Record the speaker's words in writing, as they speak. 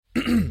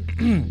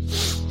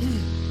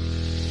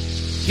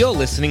You're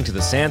listening to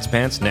the Sans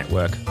Pants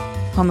Network.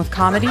 Home of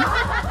comedy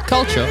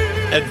Culture.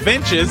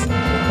 Adventures.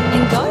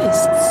 and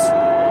ghosts.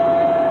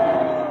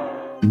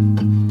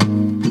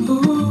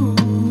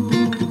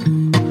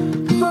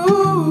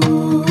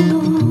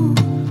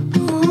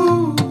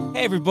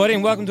 Hey everybody,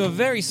 and welcome to a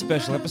very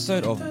special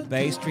episode of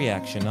Based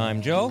Reaction.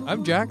 I'm Joel.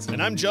 I'm Jackson.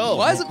 And I'm Joel.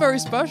 Why is it very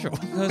special?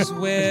 Because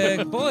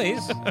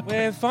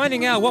we're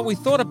finding out what we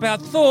thought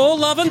about Thor: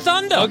 Love and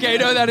Thunder. Okay,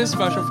 no, that is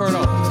special for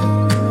enough.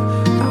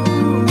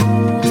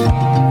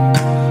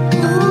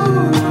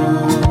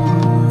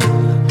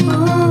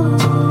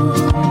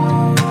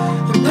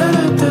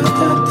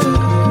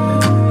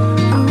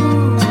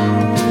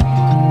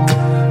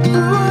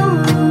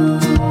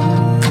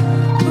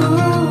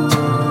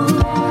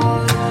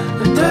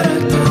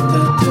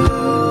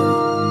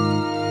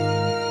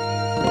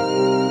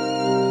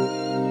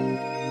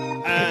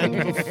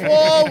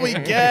 Before we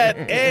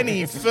get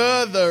any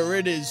further,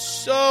 it is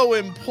so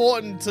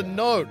important to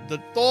note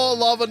that Thor: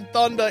 Love and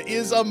Thunder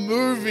is a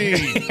movie.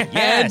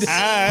 Yes.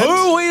 And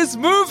Who is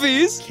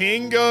movies?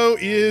 Kingo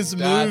is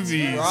That's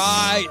movies.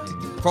 right.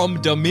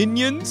 From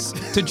Dominions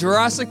to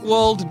Jurassic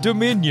World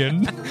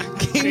Dominion,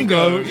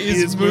 Kingo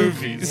is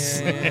movies.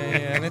 Yeah.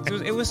 And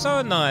it was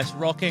so nice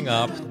rocking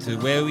up to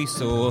where we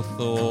saw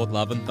Thor: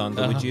 Love and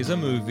Thunder, which is a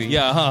movie.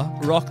 Yeah, huh?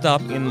 Rocked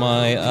up in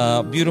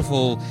my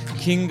beautiful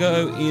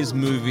Kingo is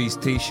Movies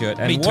t-shirt.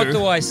 And Me what too.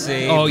 do I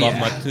see Oh, but yeah.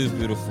 my two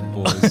beautiful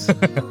boys?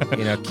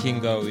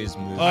 Kingo is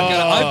Movies.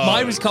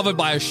 Mine was covered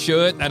by a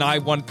shirt, and I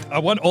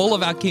want all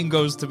of our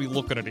Kingos to be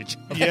looking at each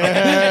other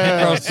Yeah.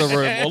 across the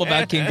room. All of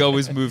our Kingo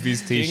is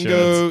movies t-shirts.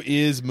 Kingo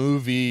is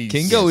movies.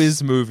 Kingo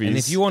is movies. And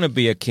if you want to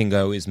be a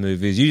Kingo is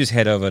Movies, you just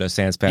head over to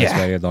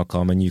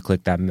sanspantsradio.com and you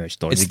click that merch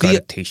store. It's You got the-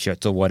 a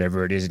t-shirt or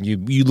whatever it is, and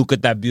you look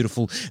at that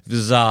beautiful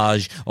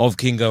visage of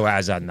Kingo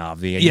as a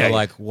Navi, and Yeah. you're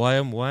like, why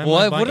am I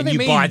What buying? do And they you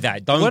mean? buy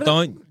that. Don't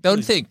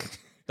think.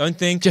 Don't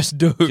think. Just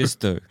do. Just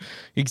do.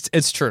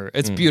 It's true.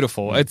 It's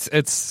beautiful. It's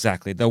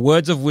Exactly. The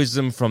words of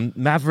wisdom from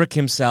Maverick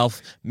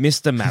himself,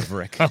 Mr.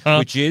 Maverick,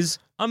 which is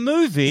a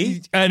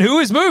movie. and who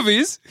is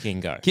movies?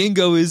 Kingo.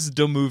 Kingo is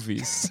the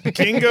movies.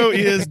 Kingo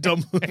is the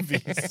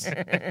movies.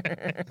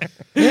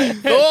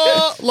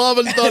 Thor: Love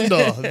and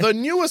Thunder, the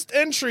newest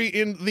entry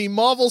in the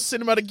Marvel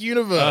Cinematic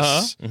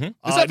Universe. This It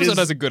episode is-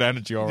 has a good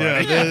energy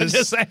already. Yeah, it I'm is.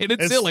 just saying,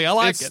 it's silly. I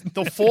like it's it.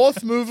 the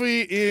fourth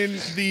movie in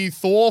the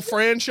Thor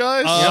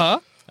franchise.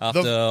 After,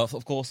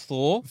 of course,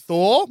 Thor.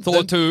 Thor,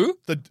 Thor 2.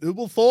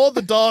 Thor: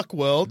 The Dark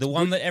World. The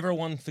one that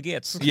everyone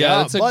forgets. Yeah,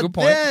 that's a but good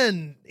point.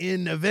 then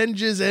in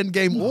Avengers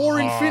Endgame or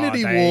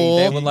Infinity they- War,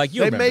 they were like,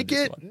 you they remember make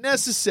this it one.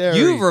 necessary.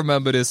 You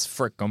remember this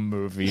frickin'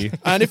 movie.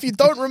 And if you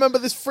don't remember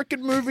this frickin'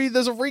 movie,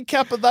 there's a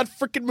recap of that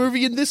frickin'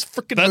 movie in this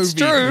frickin' That's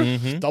movie.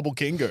 true. Double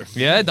Kingo.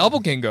 Yeah,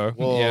 double Kingo.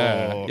 Whoa.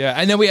 Yeah.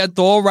 And then we had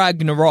Thor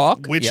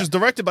Ragnarok. Which is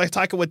directed by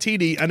Taika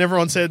Waititi, and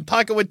everyone said,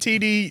 Taika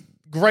Waititi,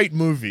 great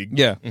movie.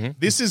 Yeah.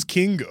 This is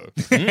Kingo.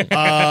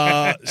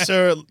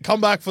 So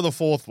come back for the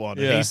fourth one.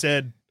 And Yeah. he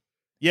said,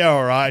 yeah,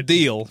 all right.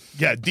 Deal.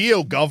 Yeah,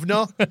 deal,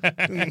 governor.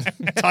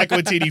 Taika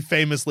Waititi,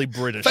 famously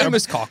British.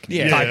 Famous cockney.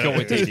 Yeah. Taika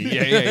Waititi.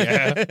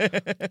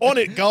 Yeah. On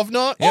it,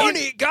 governor. On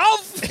it,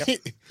 Gov!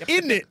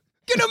 In it.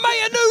 Gonna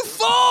make a new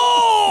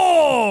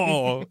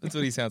Thor! That's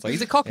what he sounds like.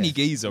 He's a cockney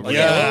geezer, right?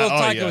 Yeah. Well,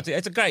 Oh, Taika yeah.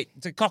 Waititi-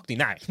 it's a Cockney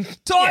name.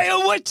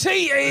 Taika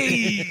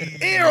Waititi!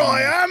 Here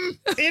I am.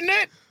 In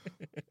it.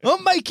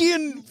 I'm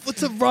making,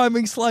 what's a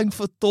rhyming slang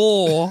for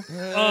Thor?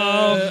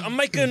 I'm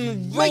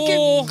making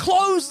raw.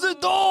 Close the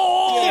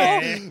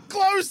door!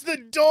 Close the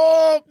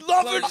door.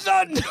 Love and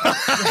thunder!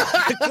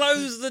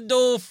 Close the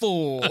door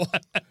for.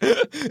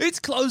 It's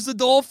close the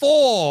door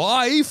for,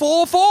 i.e.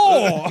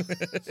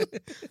 4-4.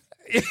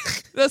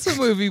 That's a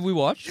movie we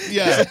watched.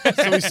 Yeah,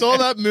 so we saw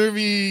that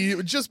movie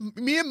just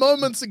mere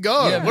moments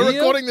ago. Yeah, We're mere-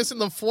 recording this in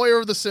the foyer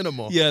of the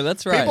cinema. Yeah,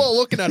 that's right. People are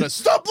looking at us.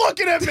 Stop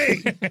looking at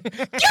me!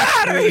 Get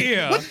out of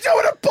here! We're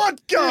doing a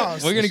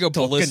podcast! We're going to go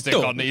Talking ballistic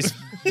dog. on these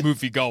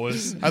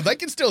moviegoers. They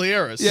can still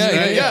hear us.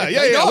 Yeah.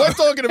 Yeah. We're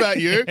talking about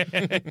you.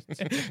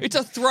 It's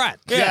a threat.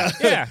 Yeah.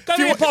 Go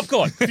get your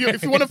popcorn.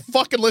 If you want to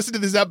fucking listen to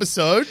this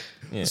episode,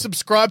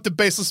 subscribe to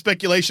Baseless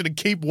Speculation and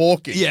keep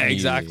walking. Yeah,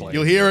 exactly.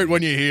 You'll hear it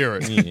when you hear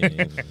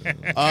it.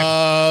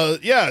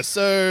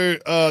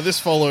 So this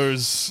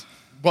follows,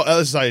 well,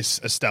 as I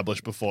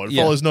established before, it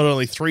Yeah. follows not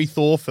only 3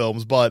 Thor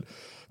films, but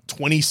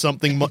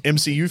 20-something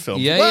MCU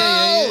films. Yeah,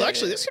 well,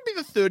 actually, this could be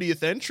the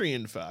 30th entry,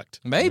 in fact.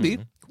 Maybe.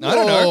 I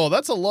don't know. Whoa,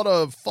 that's a lot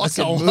of fucking That's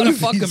a movies. lot of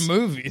fucking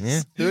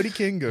movies. 30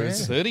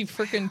 Kingos. 30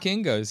 freaking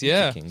Kingos,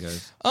 yeah.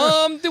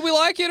 Kingos. Did we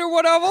like it or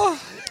whatever?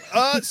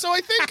 So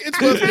I think it's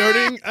worth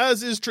noting,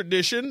 as is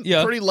tradition,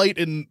 Yeah. pretty late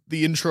in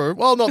the intro.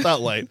 Well, not that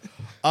late.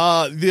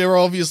 There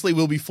obviously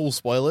will be full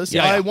spoilers.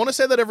 Yeah. I want to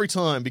say that every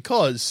time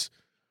because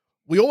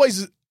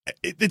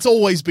it's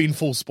always been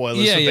full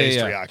spoilers Yeah, for yeah, based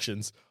yeah.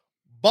 reactions.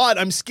 But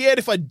I'm scared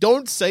if I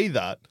don't say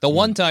that, The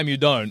one time you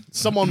don't.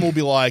 someone will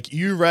be like,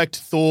 you wrecked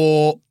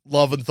Thor,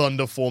 Love and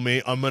Thunder for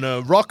me. I'm going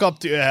to rock up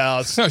to your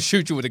house. I'll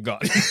shoot you with a gun.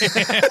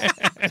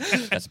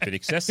 That's a bit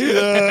excessive.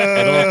 But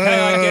okay,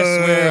 I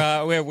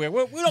guess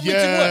we're not mixing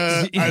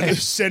words. and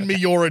send me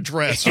your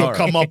address. You'll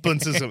come up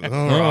and say something.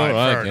 All right,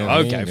 fair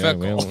enough. Okay, fair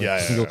call. Yeah.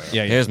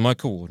 Here's my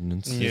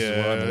coordinates. This is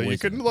where I'm Yeah, you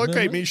always- can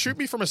locate me. Shoot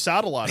me from a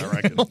satellite, I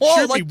reckon. Oh,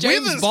 Shoot like me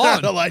James with a Bond.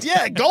 satellite.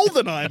 Yeah,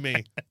 GoldenEye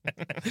me.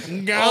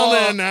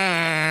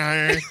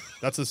 GoldenEye.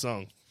 That's the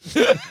song.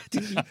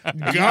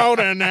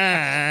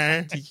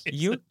 GoldenEye.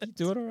 You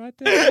doing all right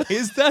there?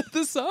 Is that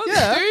the song,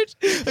 Yeah.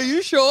 dude? Are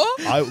you sure?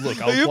 I'll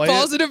Are you play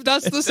positive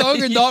that's the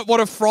song and not what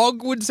a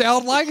frog would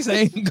sound like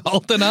saying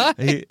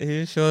GoldenEye? Are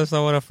you sure that's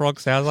not what a frog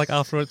sounds like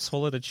after it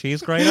swallowed a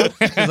cheese grater?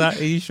 Are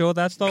you sure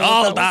that's not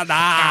what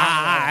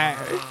that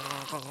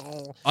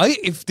was?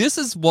 If this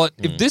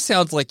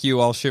sounds like you,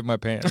 I'll shit my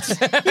pants.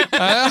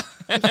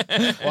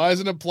 it. Why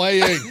isn't it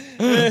playing?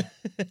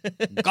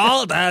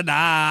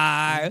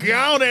 GoldenEye.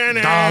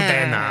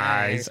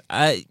 GoldenEye.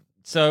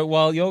 So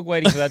while you're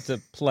waiting for that to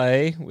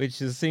play, which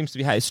seems to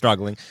be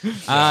struggling,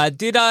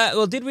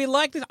 did we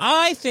like this?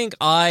 I think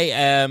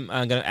I'm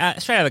going to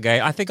straight out of the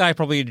gate. I think I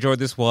probably enjoyed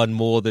this one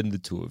more than the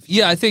two of you.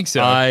 Yeah, I think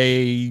so.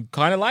 I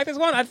kind of like this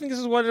one. I think this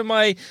is one of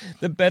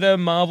the better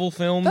Marvel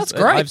films That's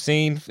great. I've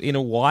seen in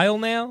a while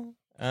now.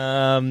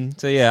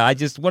 So yeah,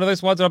 one of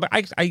those ones.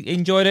 I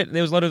enjoyed it.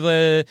 There was a lot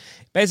of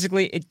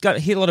basically it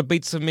hit a lot of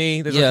beats for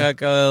me. There's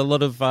like a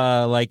lot of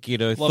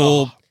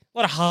Thor. A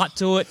lot of heart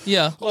to it.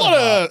 Yeah.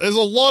 There's a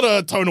lot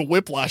of tonal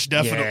whiplash,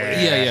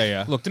 definitely.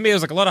 Yeah. Look, to me, it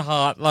was like a lot of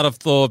heart, a lot of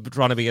Thor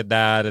trying to be a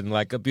dad, and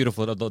like a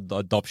beautiful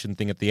adoption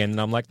thing at the end.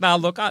 And I'm like, nah,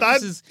 look,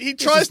 He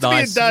tries to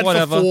nice. be a dad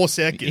Whatever. for 4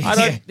 seconds.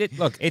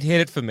 It hit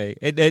it for me.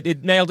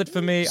 It nailed it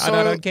for me. I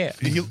don't care.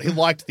 He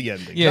liked the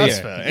ending. Yeah, That's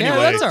yeah. fair. Yeah,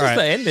 Anyway, that's all right. Just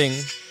the ending.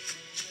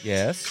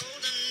 Yes.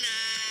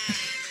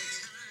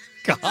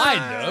 Kind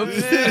of.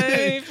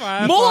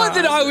 More More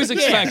than I was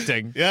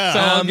expecting. Yeah. So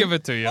I'll give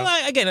it to you.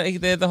 Well,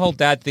 again, the whole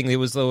dad thing, it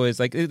was always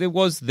like, it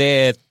was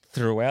there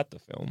throughout the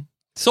film.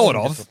 Sort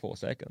Just of. for 4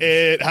 seconds.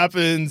 it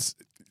happens.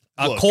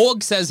 Look,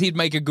 Korg says he'd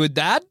make a good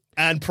dad.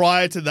 and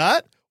prior to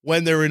that,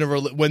 when they're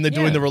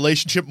doing the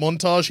relationship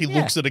montage, he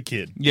looks at a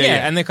kid.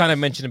 Yeah, and they kind of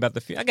mentioned about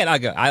the again.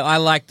 I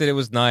liked that it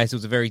was nice. It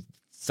was a very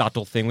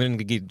subtle thing. We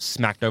didn't get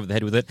smacked over the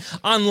head with it.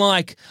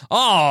 Unlike,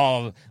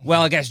 I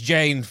guess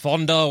Jane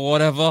Fonda or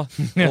whatever,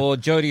 or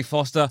Jodie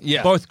Foster.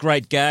 Yeah. Both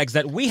great gags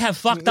that we have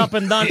fucked up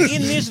and done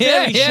in this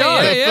very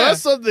show. The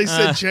first time they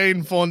said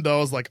Jane Fonda, I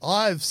was like,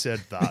 I've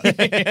said that.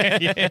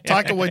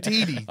 Taika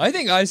Waititi. I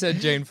think I said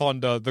Jane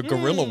Fonda, the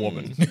gorilla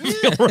woman,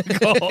 if you'll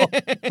recall.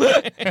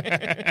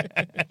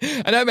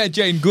 And I meant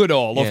Jane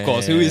Goodall, of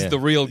course, who is the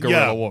real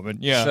gorilla woman.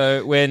 Yeah.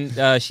 So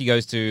when she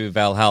goes to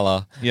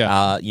Valhalla,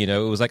 Yeah.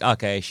 it was like,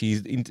 okay,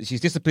 she's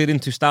disappeared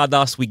into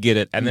Stardust. We get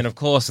it. And then, of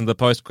course, in the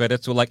post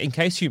credits, we're like, in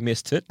case you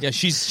missed it, Yeah,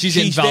 she's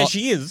in there.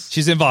 She is.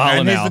 She's in Valhalla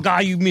and now. there's the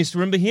guy you missed.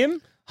 Remember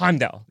him?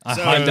 Heimdall.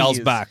 Heimdall's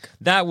He is. back.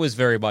 That was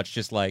very much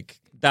just like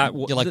that.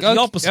 You're like, the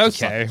opposite. of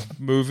okay,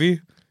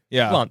 movie.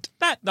 Yeah. blunt.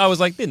 That I was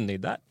like, didn't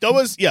need that. That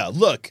was,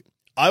 look,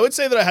 I would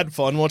say that I had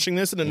fun watching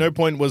this, and at no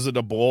point was it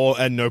a bore,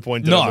 and no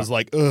point that I was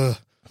like, ugh.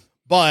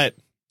 But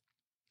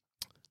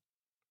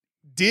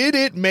did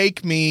it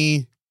make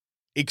me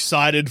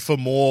excited for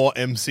more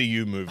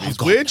MCU movies?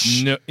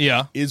 Which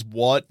is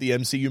what the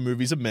MCU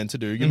movies are meant to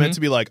do. You're meant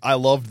to be like, I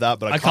loved that,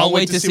 but I can't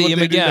wait to see what him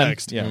they do again.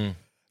 next. Yeah.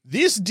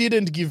 This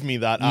didn't give me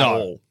that at No.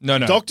 all. No.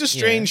 Doctor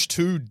Strange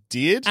 2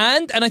 did.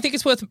 And I think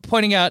it's worth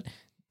pointing out,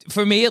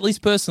 for me at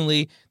least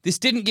personally, this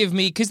didn't give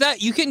me, because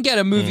that you can get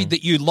a movie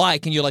that you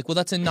like and you're like, well,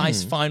 that's a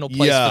nice final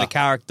place Yeah. for the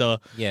character.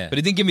 Yeah. But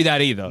it didn't give me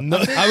that either.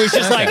 I was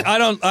just like,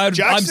 I'm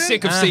Jackson?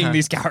 sick of seeing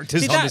these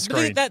characters on the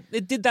screen.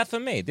 It did that for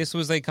me. This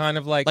was a kind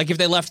of like Like if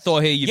they left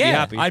Thor here, you'd be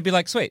happy. I'd be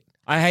like, sweet.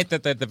 I hate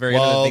that at the very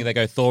end of the Well, thing they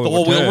go Thor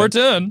will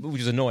return.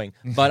 which is annoying.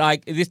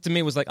 But this to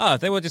me was like,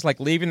 if they were just like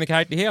leaving the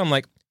character here, I'm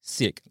like,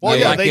 sick. Well, I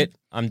yeah, like they- it.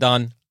 I'm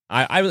done.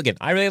 I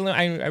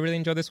really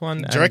enjoyed this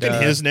one. Do you reckon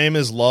his name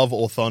is Love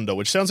or Thunder?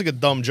 Which sounds like a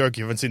dumb joke if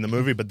you haven't seen the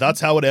movie, but that's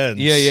how it ends.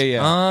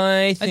 Yeah.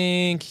 I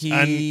think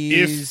And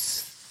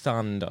he's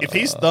Thunder. If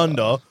he's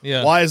Thunder,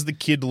 Yeah. why has the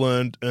kid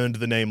earned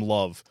the name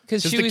Love?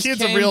 'Cause she the was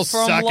kid's a came real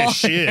from sack love. of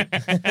shit.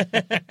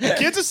 The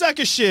kid's a sack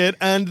of shit,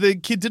 and the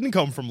kid didn't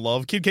come from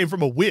love. Kid came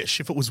from a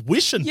wish. If it was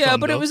wish and Yeah,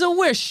 Thunder, but it was a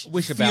wish.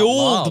 about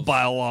fueled love.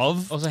 by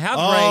love. Also, how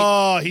great.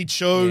 Oh, he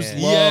chose Yeah.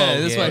 love. Yeah,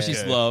 that's why Yeah.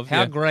 she's love. How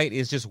Yeah. great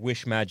is just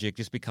wish magic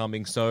just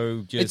becoming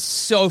so just It's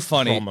so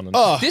funny. prominent.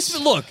 Oh,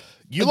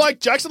 Look,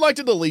 Jackson liked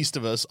it the least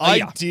of us. I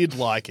yeah. did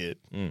like it.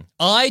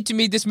 to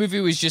me, this movie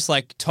was just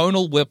like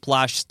tonal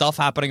whiplash, stuff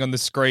happening on the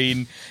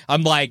screen.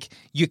 I'm like,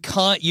 you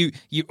can't, you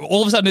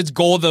all of a sudden it's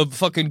Gore the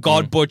fucking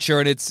God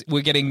Butcher, and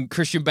we're getting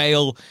Christian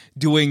Bale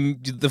doing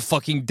the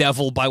fucking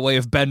devil by way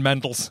of Ben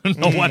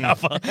Mendelsohn or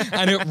whatever.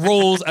 And it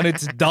rules, and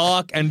it's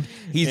dark, and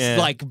he's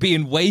like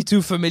being way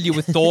too familiar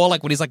with Thor,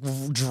 like when he's like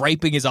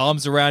draping his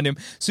arms around him,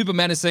 super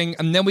menacing.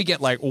 And then we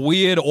get like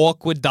weird,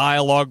 awkward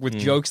dialogue with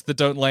jokes that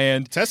don't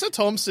land. Tessa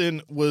Thompson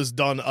was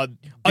done a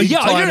big Yeah,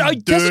 time Tessa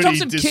dirty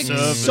Thompson kicked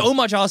disservice. so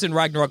much ass in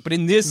Ragnarok, but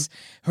in this,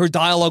 her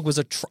dialogue was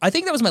I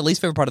think that was my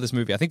least favorite part of this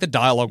movie. I think the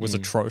dialogue was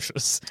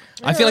atrocious.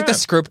 I feel like the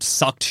script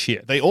sucked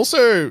shit. They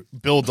also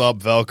build up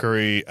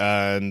Valkyrie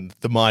and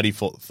the Mighty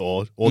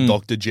Thor, or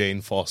Dr.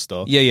 Jane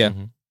Foster. Yeah.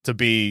 To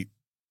be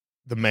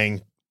the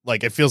main.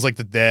 Like, it feels like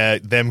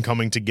that them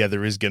coming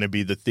together is going to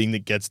be the thing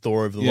that gets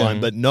Thor over the line,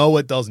 but no,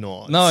 it does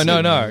not. No.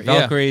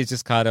 Valkyrie is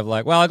just kind of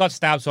like, well, I got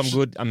stabbed, so I'm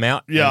good. I'm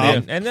out.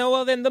 Yeah. And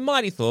then the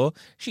Mighty Thor,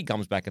 she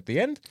comes back at the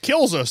end.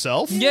 Kills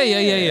herself.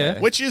 Yeah.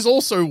 Which is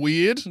also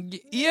weird.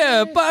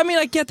 Yeah, but I mean,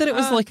 I get that it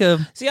was like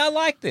a... See, I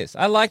like this.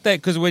 I like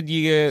that because when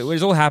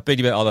it's all happened,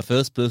 you're like, the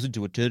first person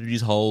to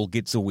Eternity's Hole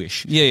gets a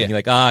wish. Yeah. And you're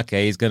like,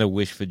 okay, he's going to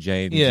wish for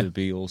Jane to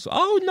be also...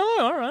 Oh,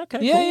 no, all right, okay,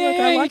 cool. Yeah,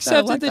 okay, he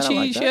accepted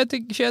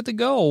that she had to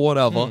go or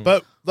whatever.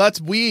 But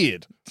that's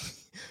weird.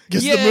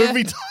 Because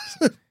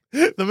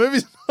the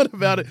movie's not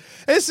about it.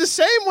 It's the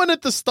same when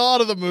at the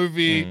start of the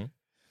movie. No,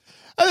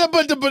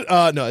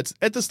 it's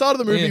at the start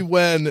of the movie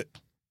when,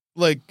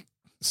 like,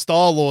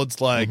 Star-Lord's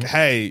like,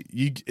 hey,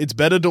 it's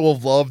better to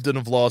have loved and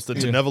have lost than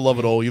to never love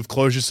at all. You've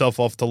closed yourself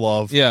off to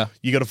love. Yeah.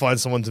 You got to find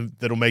someone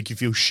that'll make you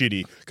feel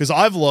shitty. Because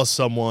I've lost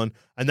someone,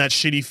 and that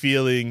shitty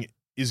feeling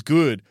is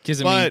good.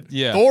 But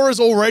Thor has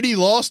already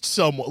lost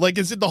someone. Like,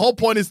 the whole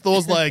point is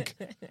Thor's like,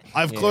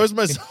 I've closed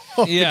myself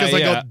because I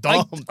got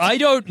dumped. I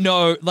don't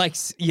know. Like,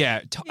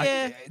 the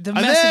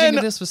messaging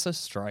of this was so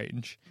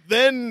strange.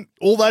 Then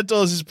all that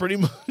does is pretty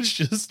much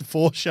just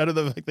foreshadow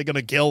the fact they're going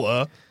to kill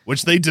her,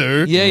 which they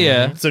do.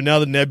 Yeah. So now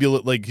the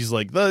Nebula, like, he's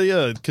like,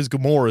 because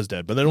Gamora's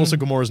dead. But then also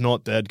Gamora's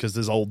not dead because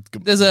there's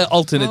an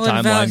alternate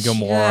timeline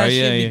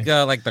Gamora.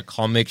 Yeah, like the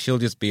comic, she'll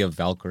just be a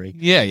Valkyrie.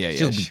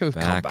 Yeah. She'll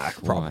come back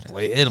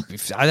probably.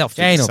 They'll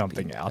figure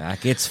something out.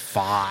 Back. It's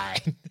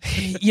fine.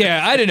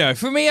 Yeah, I don't know.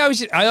 For me,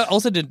 I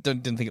also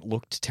didn't think it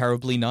looked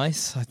terribly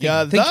nice. I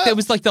think there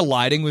was like the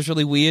lighting was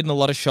really weird and a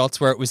lot of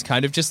shots where it was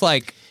kind of just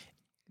like,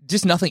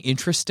 just nothing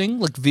interesting,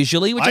 like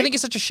visually, which I think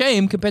is such a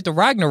shame compared to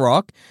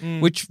Ragnarok,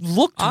 which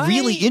looked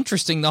really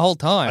interesting the whole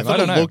time. I thought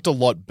it looked a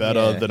lot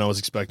better than I was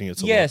expecting it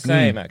to look. Yeah,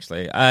 same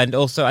actually. And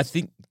also, I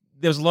think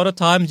there was a lot of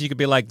times you could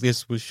be like,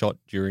 this was shot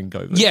during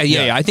COVID.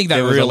 Yeah. I think that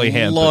there was really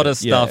a lot of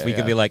stuff we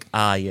could be like,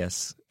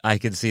 yes, I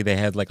can see they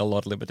had like a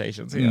lot of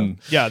limitations here.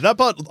 Yeah, that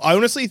part, I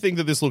honestly think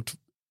that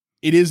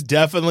it is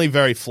definitely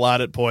very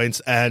flat at points,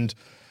 and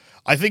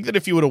I think that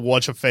if you were to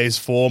watch a Phase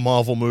 4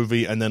 Marvel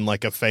movie and then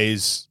like a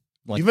Phase...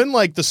 even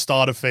like the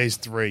start of Phase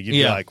 3, you'd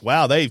be like,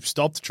 wow, they've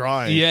stopped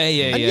trying.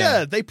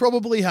 Yeah, they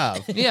probably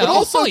have. Yeah, but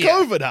also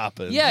COVID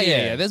happened.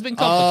 Yeah. There's been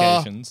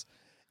complications.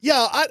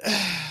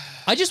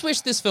 I just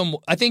wish this film,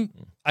 I didn't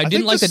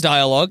like the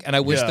dialogue, and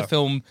I wish the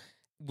film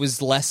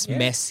was less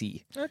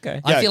messy. Okay.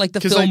 I feel like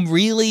the film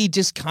really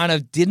just kind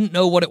of didn't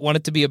know what it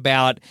wanted to be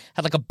about,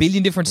 had like a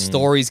billion different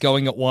stories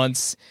going at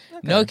once.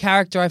 Okay. No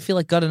character, I feel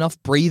like, got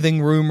enough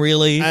breathing room,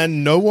 really.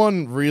 And no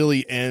one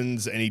really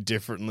ends any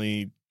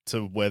differently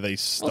to where they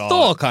start. Well,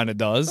 Thor kind of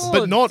does.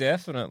 But not...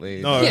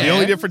 Definitely. No, the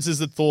only difference is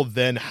that Thor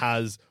then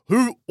has...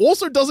 who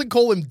also doesn't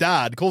call him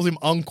dad, calls him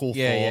Uncle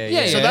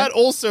Thor. So that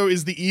also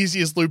is the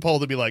easiest loophole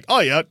to be like, oh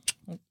yeah...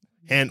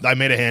 I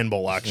made a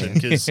handball action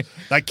because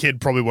that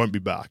kid probably won't be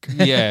back.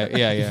 Yeah.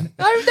 They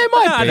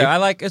might be. I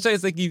like, so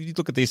it's like you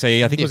look at these,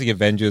 say, I think it was the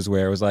Avengers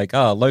where it was like,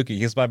 oh, Loki,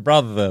 he's my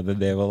brother. Then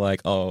they were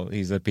like, oh,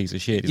 he's a piece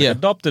of shit. He's an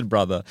adopted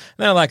brother.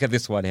 And I like at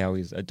this one how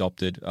he's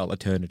adopted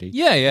Eternity.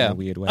 Yeah. In a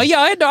weird way.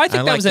 I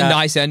think that was a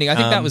nice ending. I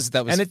think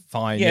that was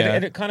fine. Yeah,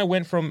 and it kind of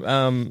went from,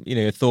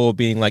 Thor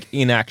being like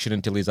inaction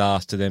until he's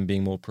asked to then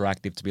being more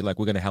proactive to be like,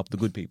 we're going to help the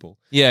good people.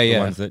 The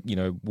ones that,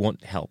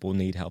 want help or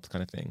need help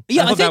kind of thing.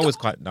 Yeah, I thought that was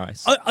quite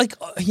nice.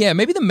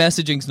 Maybe the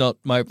messaging's not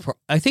my...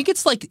 I think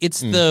it's like,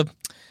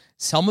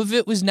 some of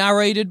it was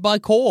narrated by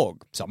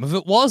Korg. Some of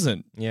it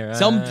wasn't. Yeah.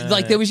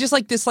 There was just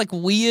like this like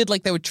weird,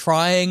 like they were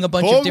trying a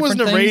bunch of Korg different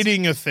things. was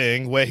narrating a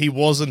thing where he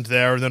wasn't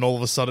there and then all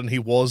of a sudden he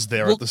was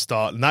there at the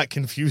start, and that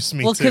confused me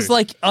too. Well, because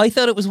like I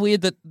thought it was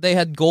weird that they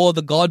had Gore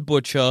the God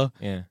Butcher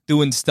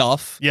doing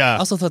stuff. Yeah. I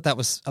also thought that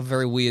was a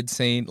very weird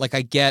scene. Like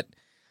I get...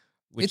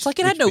 it's like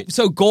it had no...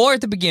 So Gore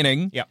at the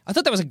beginning, I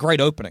thought that was a great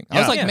opening. I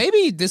was like,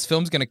 maybe this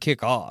film's going to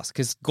kick ass,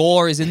 because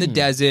Gore is in the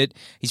desert,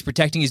 he's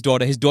protecting his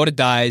daughter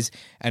dies,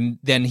 and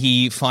then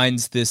he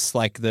finds this,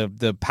 like,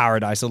 the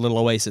paradise, a little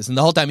oasis, and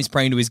the whole time he's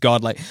praying to his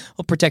God, like,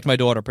 oh, protect my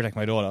daughter.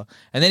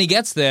 And then he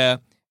gets there,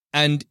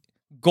 and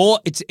Gore...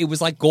 It was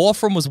like Gore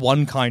was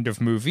one kind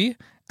of movie,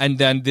 and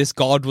then this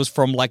God was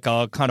from, like,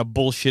 a kind of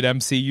bullshit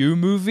MCU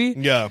movie.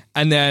 Yeah.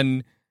 And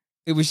then...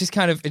 it was just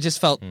kind of, it just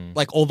felt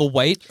like all the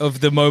weight of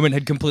the moment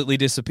had completely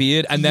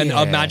disappeared. And then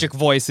a magic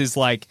voice is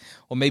like,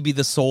 or maybe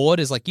the sword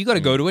is like, you got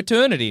to go to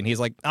eternity. And he's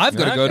like, I've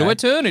got to go to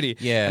eternity.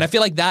 Yeah. And I feel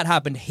like that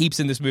happened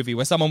heaps in this movie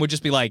where someone would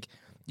just be like,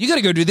 you got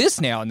to go do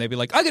this now. And they'd be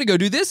like, I got to go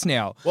do this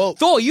now. Well,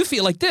 Thor, you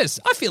feel like this.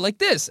 I feel like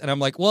this. And I'm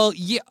like, well,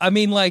 yeah, I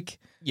mean, like,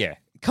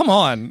 come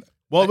on.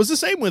 Well, it was the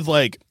same with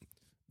like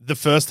the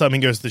first time he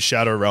goes to the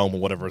Shadow Realm or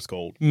whatever it's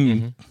called.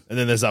 Mm-hmm. And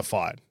then there's that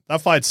fight. That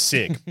fight's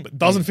sick, but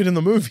doesn't fit in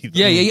the movie. Though.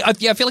 Yeah.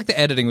 I feel like the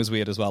editing was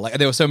weird as well. Like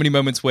there were so many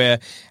moments where,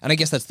 and I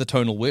guess that's the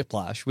tonal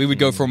whiplash. We would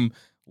go from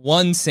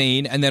one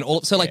scene and then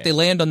they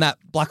land on that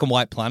black and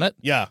white planet.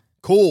 Yeah.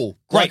 Cool.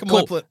 Great.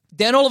 Cool.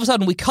 Then all of a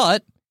sudden we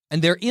cut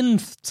and they're in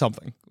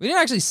something. We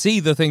didn't actually see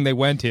the thing they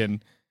went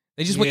in.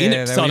 They just were in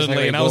it they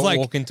suddenly, and I was like,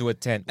 walk into a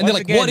tent, and they're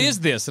like, "What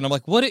is this?" And I'm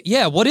like, "What?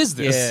 What is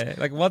this?" Yeah,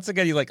 like once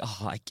again, you're like,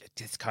 "Oh, I get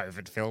this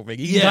COVID filming."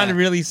 You can kind of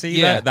really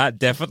see that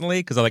definitely,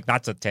 because I'm like,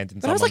 that's a tent in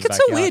But I was someone's like, it's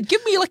so backyard. weird.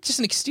 Give me like just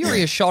an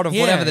exterior shot of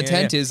whatever the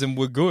tent is, and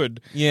we're good.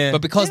 Yeah.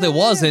 But because there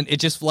wasn't, it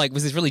just like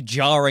was this really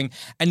jarring.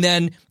 And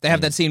then they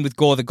have that scene with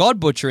Gore the God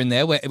Butcher in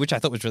there, which I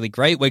thought was really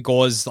great, where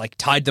Gore's like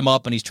tied them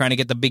up and he's trying to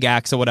get the big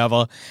axe or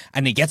whatever,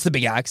 and he gets the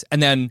big axe,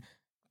 and then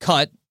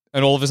cut.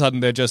 And all of a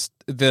sudden,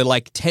 the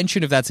like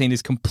tension of that scene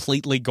is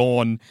completely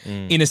gone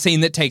in a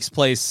scene that takes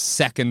place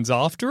seconds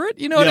after it.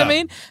 You know what I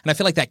mean? And I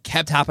feel like that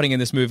kept happening in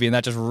this movie, and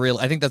that just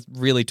I think that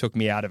really took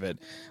me out of it.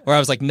 Where I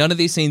was like, none of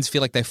these scenes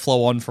feel like they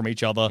flow on from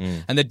each other,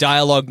 and the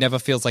dialogue never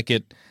feels like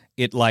it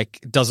like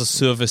does a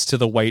service to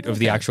the weight of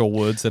the actual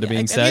words that are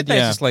being said.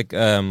 It's just like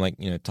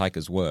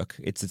Taika's work.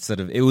 It's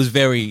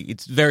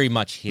very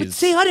much his. But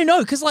see, I don't know,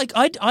 because like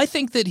I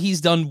think that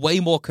he's done way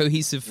more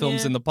cohesive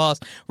films in the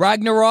past.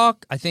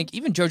 Ragnarok, I think,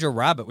 even Jojo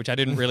Rabbit, which I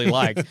didn't really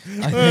like, but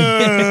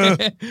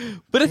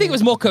I think it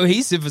was more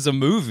cohesive as a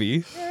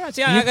movie. Yeah,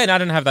 see, again, I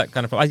don't have that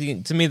kind of. I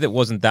think to me that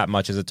wasn't that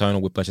much as a tonal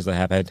whiplash as I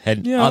have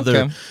had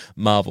other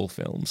Marvel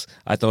films.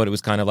 I thought it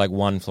was kind of like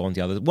one flaw in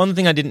the other. One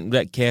thing I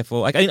didn't care for,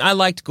 like I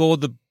liked Gore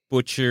the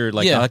Butcher,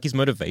 like I like his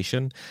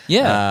motivation.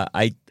 Yeah,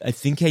 I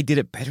think he did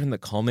it better in the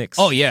comics.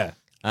 Oh yeah.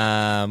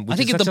 I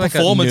think if the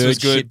performance was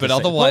good, but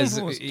otherwise,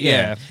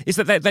 it's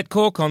that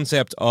core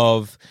concept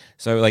of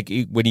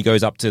when he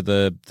goes up to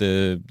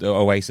the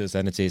Oasis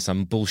and it's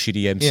some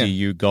bullshitty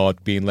MCU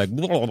god being like,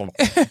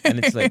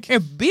 and it's like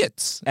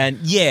bits, and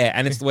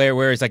it's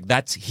where it's like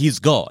that's his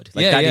god,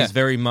 that is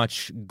very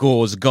much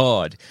Gore's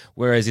god,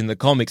 whereas in the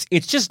comics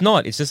it's just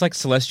not. It's just like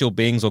celestial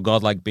beings or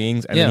godlike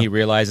beings, and then he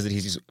realizes that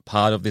he's just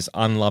part of this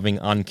unloving,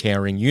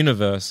 uncaring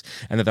universe,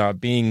 and that there are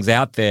beings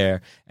out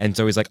there, and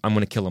so he's like, I'm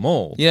going to kill them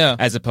all. Yeah.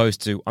 As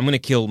opposed to, I'm going to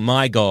kill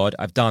my god,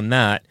 I've done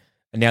that,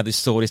 and now this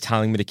sword is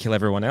telling me to kill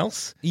everyone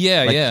else.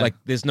 Like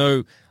there's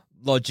no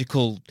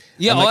logical...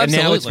 Yeah, and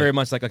now it's very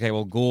much like, okay,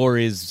 well, Gore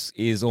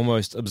is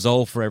almost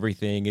absolved for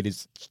everything.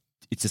 It's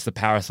just the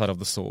parasite of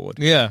the sword.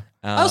 Yeah.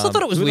 I also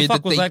thought it was who weird the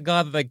fuck was that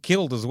guy that they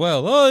killed as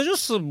well? Oh,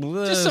 just some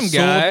guy. sword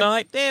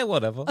knight. Yeah,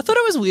 whatever. I thought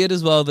it was weird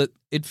as well that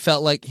it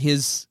felt like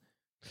his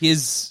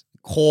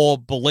core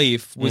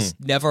belief was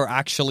never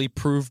actually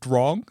proved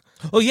wrong.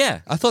 Oh, yeah.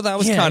 I thought that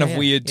was kind of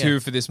weird, too,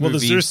 for this movie. Well,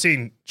 the Zeus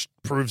scene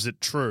proves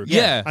it true.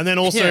 Yeah. And then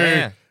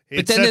also...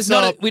 But then there's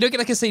we don't get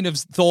like a scene of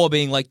Thor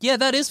being like, yeah,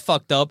 that is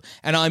fucked up,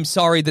 and I'm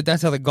sorry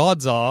that's how the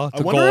gods are.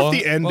 I wonder if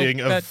the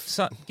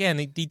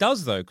ending he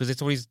does, though, because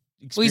it's what he's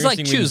experiencing. Well, he's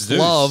like, choose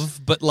love,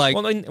 but like...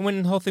 Well,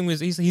 when the whole thing was,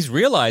 he's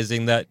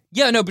realizing that...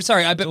 Yeah, no, but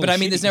sorry, but I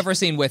mean, there's never a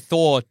scene where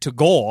Thor to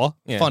Gore,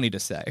 funny to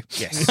say.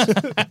 Yes.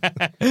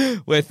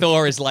 Where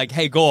Thor is like,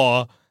 hey,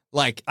 Gore...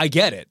 Like, I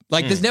get it.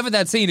 Like, there's never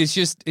that scene. It's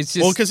just.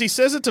 Well, because he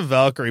says it to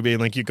Valkyrie, being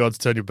like, "You gods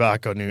turned your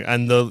back on you,"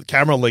 and the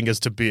camera lingers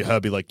to be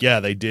like, "Yeah,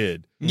 they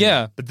did."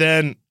 Yeah, but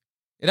then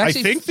it actually,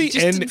 I think the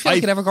just end. Didn't feel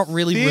like it ever got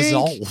really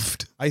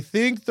resolved. I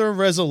think the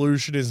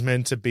resolution is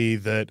meant to be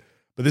that,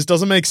 but this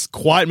doesn't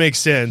quite make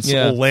sense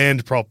or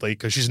land properly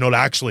because she's not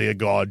actually a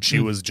god. She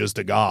was just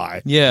a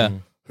guy. Yeah,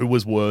 who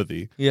was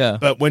worthy. Yeah,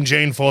 but when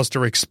Jane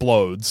Foster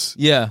explodes,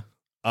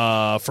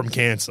 from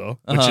cancer,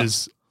 which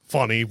is.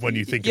 Funny when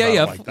you think about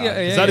it like that.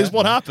 Because that is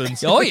what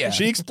happppens. Oh, yeah.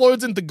 She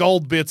explodes into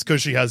gold bits because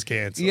she has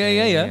cancer.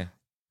 Yeah.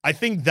 I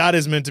think that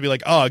is meant to be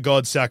like, oh,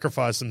 God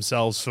sacrificed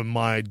themselves for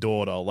my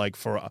daughter. Like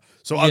a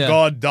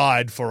God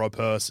died for a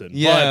person.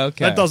 Yeah, but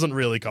that doesn't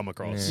really come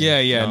across.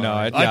 Yeah. No,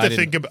 I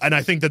think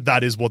that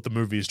is what the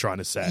movie is trying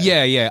to say.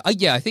 Yeah.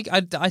 I think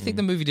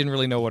the movie didn't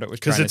really know what it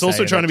was trying to say. Because it's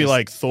also trying to be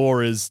like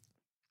Thor is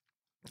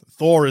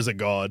a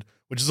god,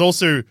 which is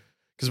also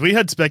because we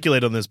had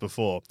speculated on this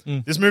before.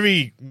 This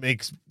movie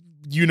makes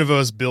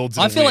universe builds.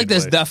 I feel like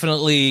there's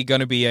definitely going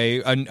to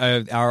be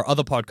our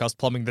other podcast,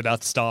 Plumbing the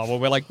Death Star, where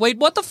we're like, wait,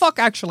 what the fuck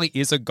actually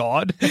is a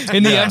god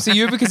in the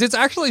MCU? Because it's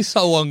actually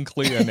so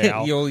unclear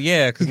now.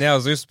 Because now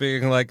Zeus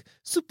being like,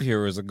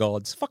 superheroes are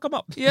gods, fuck them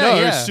up.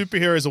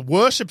 Superheroes are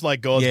worshipped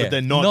like gods, but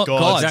they're not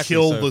gods. Exactly,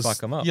 kill so fuck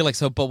them up. You're like,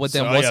 but what's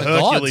a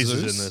Hercules god?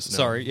 is in this now.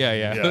 Sorry,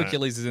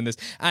 Hercules is in this,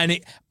 and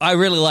I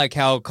really like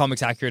how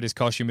comics accurate his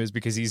costume is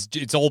because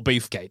it's all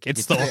beefcake.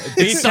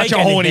 It's such a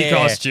horny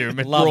costume.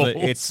 Love it.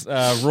 It's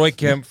Roy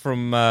Kemp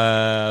from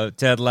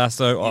Ted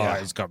Lasso. Oh,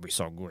 he's got to be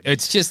so good.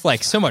 It's just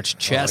like so much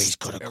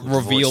chest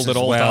revealed at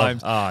all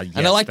times.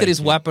 And I like that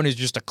his weapon is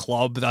just a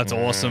club. That's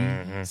awesome.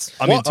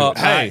 I'm into it.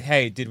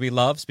 Hey, did we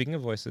love, speaking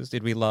of voices,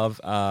 did we love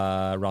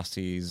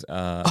Rusty's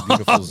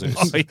beautiful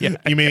Zeus?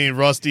 You mean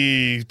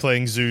Rusty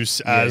playing Zeus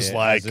as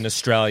an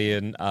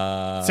Australian?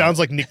 Sounds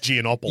like Nick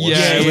Giannopoulos.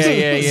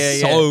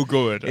 Yeah. So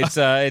good. It's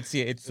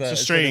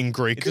Australian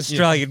Greek. It's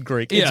Australian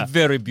Greek. Yeah. It's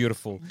very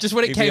beautiful. Just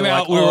when it came like,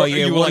 out, what are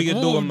you you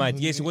doing, mate?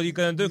 Yes, what are you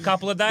going to do? A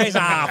couple of days?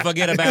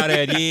 Forget about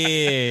it.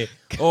 Yeah.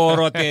 All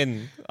right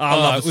then. I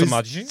love it so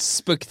much.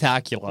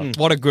 Spectacular.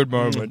 What a good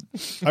moment.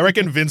 I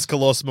reckon Vince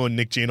Colosimo and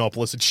Nick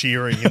Giannopoulos are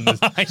cheering in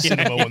the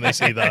cinema when they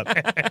see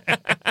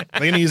that. They're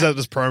going to use that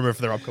as promo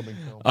for their upcoming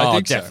film. I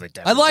think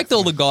definitely. I liked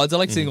all the gods. I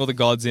like seeing all the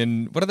gods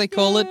in, what do they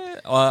call it?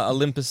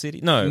 Olympus City?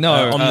 No.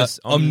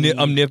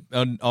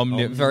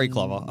 Very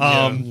clever.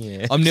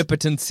 Yeah.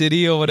 Omnipotent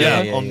City or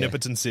whatever. Yeah.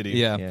 Omnipotent City.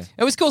 Yeah.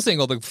 It was cool seeing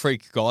all the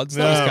freak gods.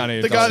 That was kind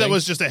of the guy that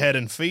was just a head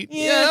and feet.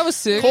 Yeah, that was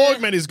sick. Korg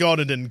met his god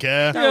and didn't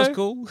care. That was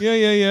cool.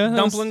 Yeah.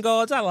 Dumpling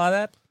gods, I like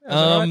that. That was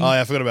alright. Oh,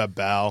 yeah, I forgot about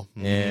Bao.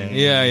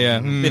 Yeah.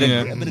 Bit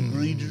of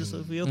egregious,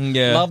 I feel.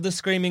 Yeah. Love the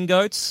screaming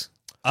goats.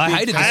 I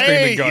hated the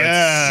screaming goats.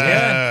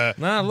 Yeah.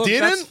 Nah, look,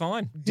 that's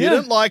fine.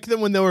 Didn't like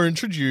them when they were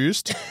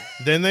introduced.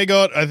 Then they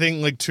got, I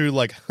think, like two,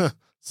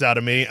 out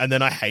of me, and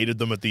then I hated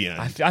them at the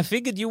end. I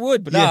figured you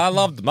would, but no, I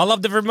loved them. I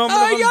loved every moment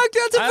of them. Yeah,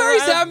 that's a very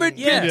Sam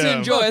yeah. bit to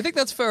enjoy. I think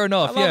that's fair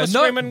enough. I love the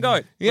screaming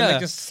goat. Yeah. When they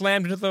just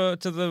slammed into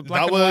the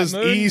black That and white was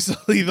moon.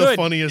 easily the Good.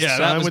 funniest Yeah,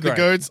 that time was with great. the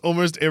goats.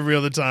 Almost every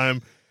other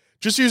time,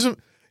 just use them.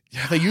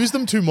 Yeah, they use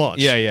them too much.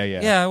 Yeah.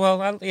 Yeah, well,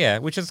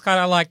 which is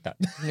kind of like that.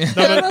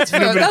 That's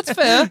fair. That's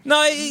fair.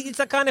 No, it's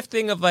that kind of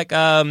thing of like,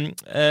 have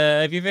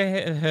you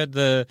ever heard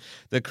the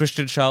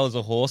Christian Charles is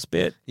a horse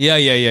bit? Yeah.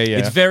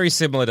 It's very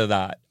similar to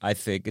that, I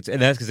think.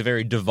 And that's a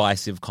very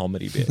divisive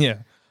comedy bit. Yeah.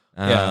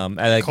 And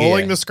like,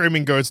 Calling the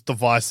screaming goats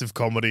divisive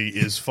comedy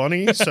is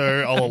funny,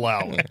 so I'll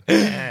allow it.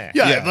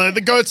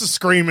 The goats are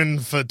screaming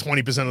for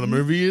 20% of the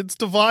movie. It's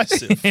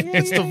divisive.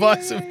 It's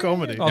divisive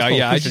comedy.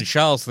 Christian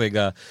Charles thing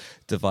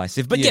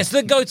divisive. But yes,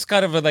 the goat's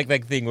kind of a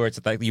like thing where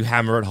it's like you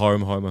hammer it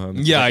home.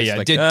 Yeah.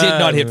 Like, Did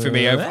not hit for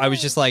me. I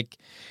was just like,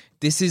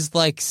 this is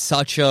like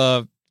such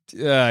a.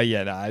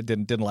 I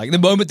didn't like it. The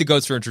moment the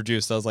goats were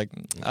introduced, I was like,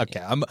 okay,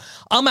 I'm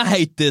gonna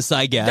hate this,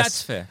 I guess.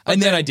 That's fair. But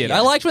And then then, I did. yeah.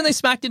 I liked when they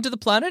smacked into the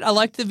planet. I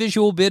liked the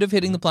visual bit of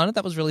hitting the planet.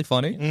 That was really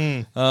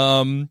funny.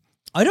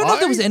 I don't know if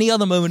there was any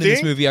other moment in this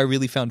think- movie I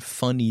really found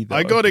funny, though.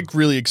 I got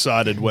really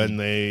excited when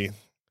they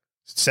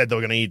said they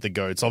were going to eat the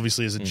goats,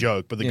 obviously as a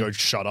joke, but the goats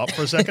shut up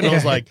for a second. I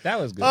was like,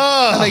 That was good.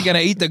 Are they gonna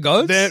eat the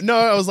goats? no,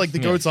 I was like, the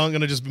goats aren't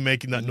going to just be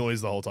making that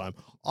noise the whole time.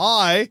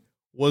 I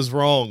was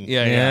wrong.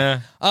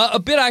 Yeah. A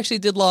bit I actually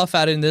did laugh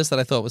at in this that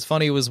I thought was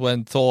funny was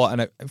when Thor, and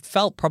it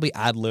felt probably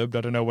ad-libbed,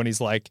 I don't know, when he's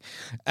like,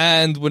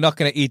 and we're not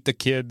going to eat the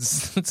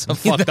kids. It's a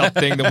fucked up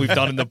thing that we've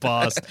done in the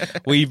past.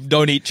 We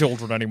don't eat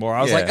children anymore.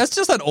 I was like, that's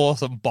just an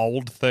awesome,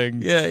 bold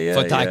thing for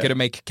Taika to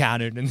make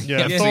canon. And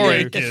Thor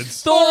ate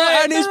kids. Thor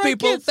and his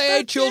people, they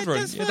ate children.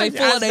 They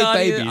full on ate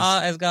babies.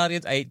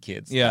 Asgardians ate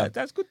kids. Yeah.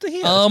 That's good to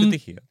hear. That's good to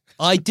hear.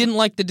 I didn't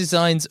like the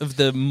designs of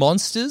the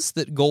monsters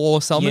that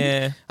Gore summoned.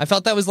 Yeah. I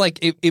felt that was like,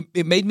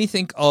 it made me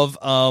think of...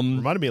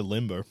 Reminded me of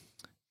Limbo.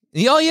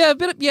 Oh,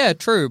 yeah,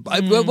 true.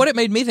 What it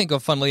made me think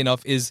of, funnily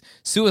enough, is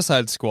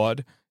Suicide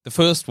Squad, the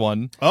first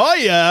one, Oh,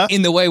 yeah.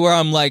 in the way where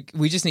I'm like,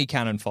 we just need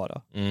cannon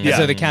fodder. And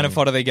so the cannon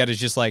fodder they get is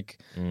just like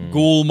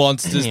ghoul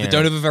monsters that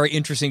don't have a very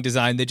interesting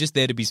design. They're just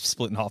there to be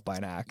split in half by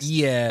an axe.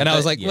 Yeah, And I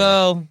was like,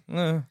 well...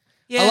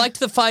 Yeah. I liked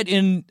the fight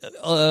in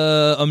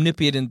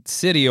Omnipotent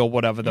City or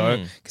whatever,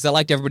 though, because I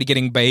liked everybody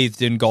getting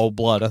bathed in gold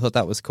blood. I thought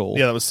that was cool.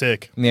 Yeah, that was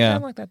sick. Yeah. I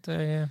like that too,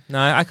 yeah. No,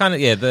 I kind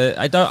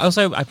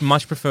of, I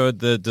much preferred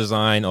the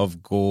design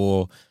of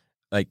Gore,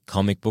 like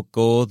comic book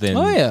Gore, than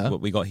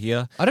what we got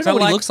here. I don't know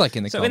what he looks like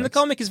in the So comics. in the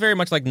comic, he's very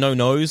much like no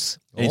nose,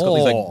 and he's got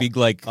these like big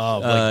like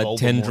Voldemort-y.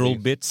 tendril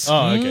bits.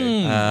 Oh,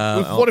 okay.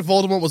 What if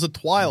Voldemort was a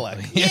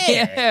Twi'lek?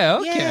 Yeah,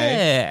 okay.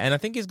 Yeah, and I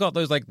think he's got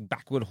those like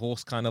backward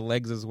horse kind of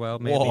legs as well.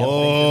 Maybe.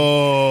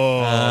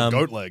 Oh,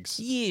 goat legs.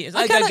 Yeah,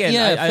 I kinda-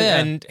 fair.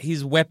 and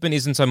his weapon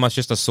isn't so much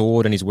just a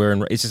sword, and he's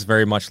wearing. It's just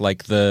very much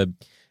like the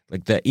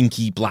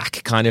inky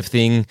black kind of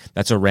thing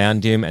that's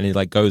around him, and he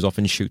like goes off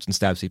and shoots and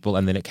stabs people,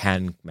 and then it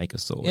can make a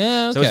sword.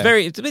 Yeah, So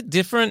it's a bit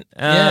different,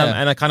 Yeah.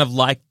 and I kind of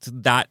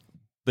liked that.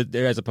 But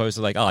as opposed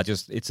to like,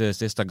 it's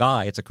just a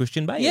guy, it's a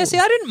Christian Bale. Yeah, see,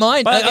 I didn't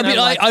mind. But, I mean,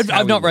 liked I've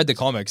how not he read the looked.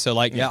 comics, so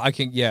like, but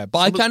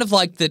I kind of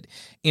liked that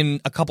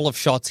in a couple of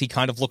shots he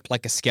kind of looked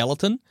like a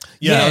skeleton.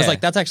 Yeah. I was like,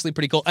 that's actually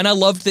pretty cool, and I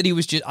loved that he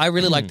was just. I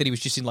really liked that he was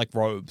just in like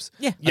robes.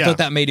 Yeah. I thought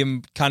that made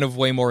him kind of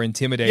way more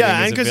intimidating. Yeah,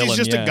 as and a because he's villain,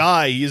 just a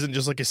guy, he isn't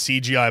just like a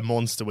CGI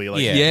monster. Where you're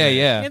like,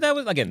 Yeah.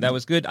 That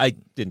was good. I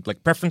didn't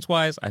like preference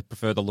wise. I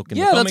prefer the look in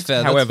Yeah, the that's comics. fair,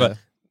 that's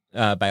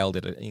However, Bale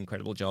did an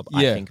incredible job.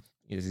 I Yeah. think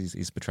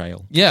his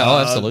portrayal. Yeah,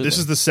 absolutely. This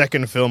is the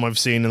second film I've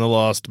seen in the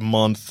last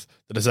month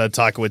that has had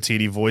Taika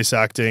Waititi voice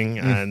acting,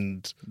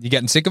 and You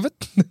getting sick of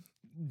it?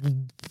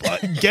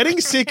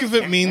 getting sick of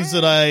it means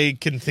that I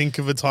can think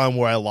of a time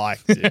where I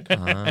liked it.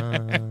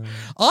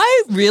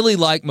 I really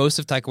like most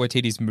of Taika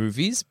Waititi's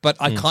movies, but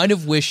I kind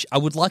of wish I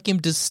would like him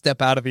to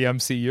step out of the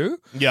MCU.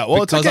 Yeah,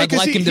 well, it's because okay, I'd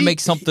like him to make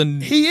something.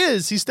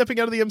 He's stepping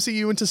out of the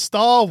MCU into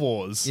Star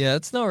Wars. Yeah,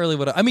 it's not really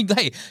what I mean.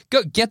 Hey,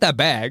 go get that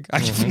bag.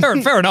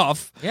 Fair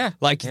enough. Yeah.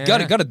 like you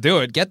gotta do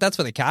it. That's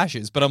where the cash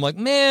is. But I'm like,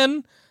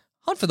 man,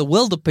 hunt for the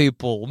Wilder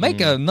people. Make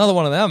another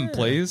one of them,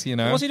 please. You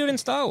know. What's he doing in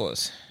Star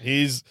Wars?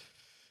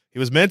 He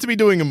was meant to be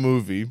doing a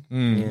movie,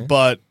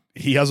 but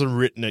he hasn't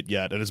written it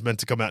yet, and it's meant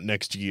to come out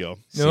next year.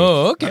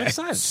 Oh, I'm okay.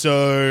 excited.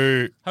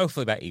 So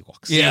Hopefully about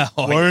Ewoks. Yeah.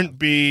 won't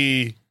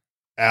be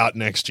out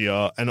next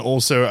year. And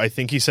also, I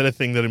think he said a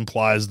thing that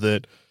implies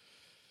that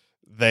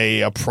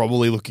they are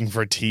probably looking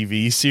for a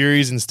TV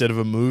series instead of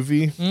a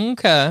movie.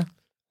 Okay.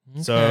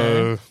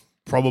 So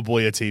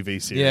probably a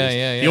TV series.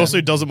 Yeah. He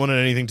also doesn't want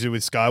anything to do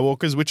with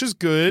Skywalkers, which is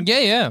good.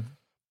 Yeah.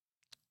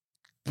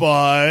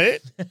 But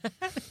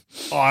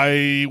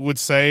I would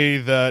say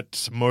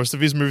that most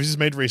of his movies he's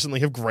made recently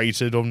have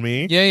grated on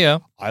me. Yeah.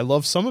 I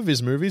love some of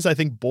his movies. I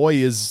think Boy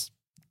is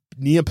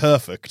near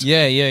perfect.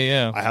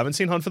 Yeah. I haven't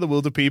seen Hunt for the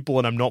Wilder People,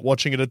 and I'm not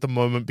watching it at the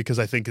moment because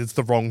I think it's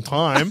the wrong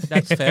time.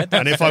 That's fair.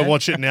 And if I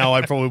watch it now,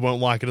 I probably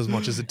won't like it as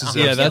much as it deserves.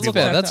 Yeah, that's to be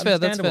fair. liked.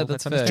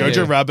 That's fair.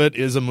 Jojo Rabbit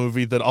is a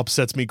movie that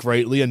upsets me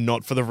greatly, and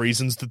not for the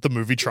reasons that the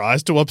movie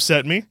tries to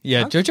upset me.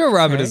 Yeah, Jojo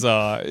Rabbit is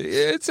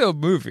it's a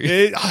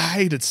movie. I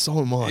hate it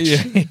so much.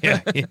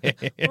 Yeah.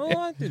 Well,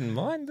 I didn't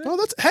mind it. No,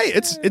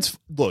 it's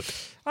look.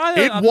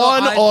 It I'm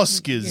won not-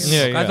 Oscars.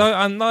 Yeah.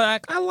 I'm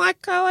not. I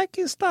like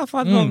his stuff.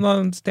 I'm not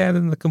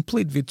understanding the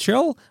complete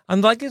vitriol.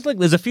 I'm like, it's like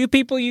there's a few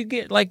people you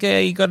get like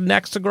you got an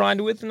axe to grind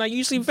with, and are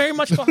usually very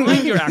much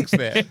behind your axe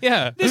there.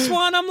 Yeah. This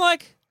one, I'm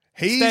like,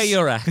 stay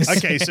your axe.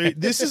 Okay, so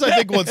this is I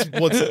think what's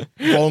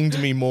wronged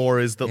me more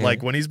is that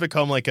like when he's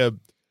become like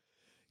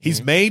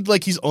he's made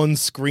like his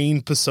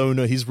on-screen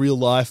persona, his real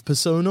life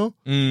persona.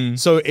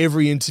 So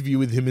every interview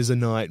with him is a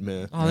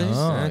nightmare. Okay.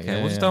 yeah,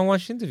 Well, just yeah. don't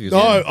watch interviews.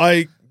 No, then.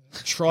 I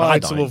try I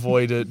to don't.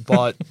 avoid it,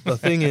 but the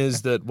thing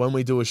is that when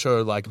we do a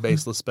show like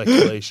Baseless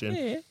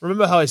Speculation,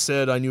 remember how I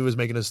said I knew he was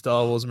making a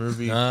Star Wars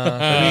movie?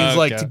 That means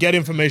like to get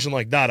information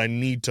like that, I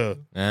need to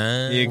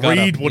You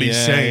gotta- read what he's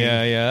saying.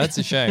 Yeah. That's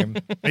a shame.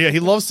 Yeah, he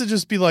loves to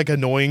just be like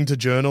annoying to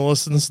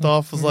journalists and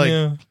stuff. It's like,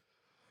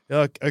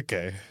 yeah,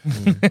 okay.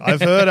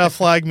 I've heard our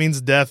flag means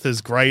death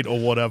is great or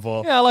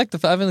whatever. Yeah, I like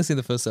I've only seen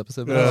the first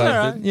episode, but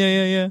I liked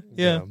it.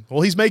 Yeah.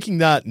 Well, he's making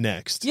that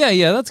next.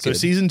 Yeah, that's So good.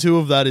 season 2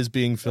 of that is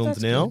being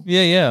filmed now,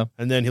 Yeah.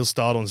 and then he'll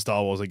start on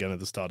Star Wars again at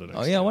the start of next.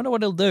 Oh yeah, I wonder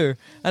what he'll do.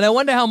 And I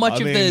wonder how much I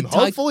of mean, the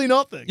hopefully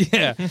nothing.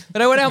 Yeah.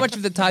 But I wonder how much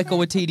of the Taika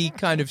Waititi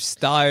kind of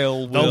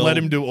style will They'll let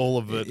him do all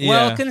of it. Yeah.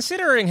 Well,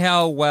 considering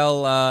how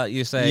well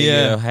you say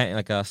Yeah.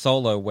 like a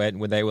Solo went,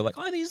 where they were like,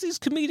 "Oh, these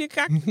comedic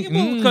acting,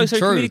 well, so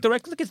true. comedic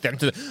director." Look at them.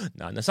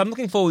 No. So I'm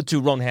looking forward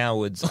to Ron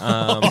Howard's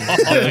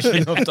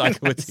version of Taika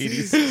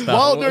Waititi's Star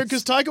Well, Wars. no,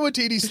 because Taika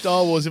Waititi's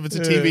Star Wars, if it's a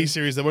TV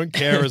series, they won't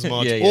care as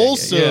much. Yeah,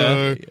 also,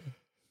 yeah.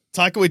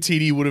 Taika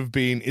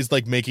Waititi is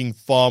like making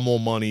far more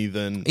money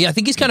than. Yeah, I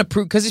think he's kind of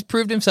because he's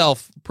proved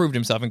himself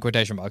in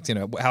quotation marks,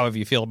 however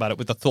you feel about it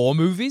with the Thor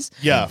movies.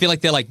 Yeah. I feel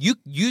like they're like, you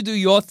do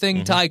your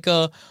thing,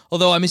 Taika.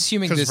 Although I'm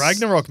assuming Because this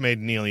Ragnarok made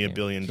nearly $1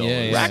 billion.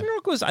 Yeah.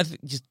 Ragnarok was, I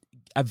think, just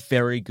a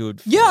very good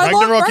film. Yeah, I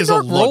love Ragnarok is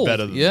a lot rolled.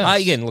 better than Yeah.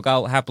 Again, look,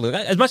 I'll happily,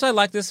 as much as I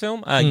like this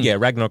film, yeah,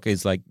 Ragnarok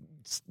is like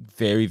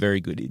very, very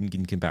good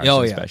in comparison,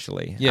 Oh, yeah.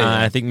 especially.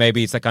 Yeah. I think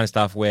maybe it's that kind of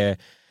stuff where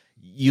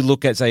you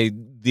look at, say,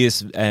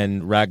 this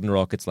and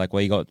Ragnarok, it's like,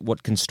 well, you got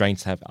what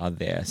constraints are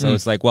there. So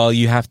it's like, well,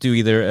 you have to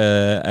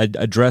either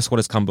address what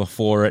has come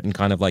before it and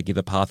kind of like give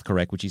the path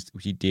correct, which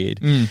he did,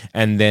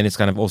 and then it's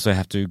kind of also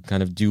have to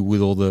kind of deal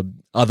with all the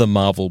other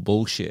Marvel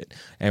bullshit.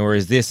 And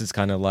whereas this is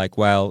kind of like,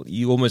 well,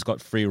 you almost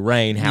got free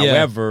reign.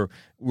 However,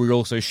 we're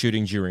also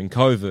shooting during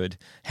COVID.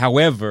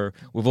 However,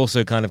 we've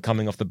also kind of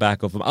coming off the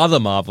back of other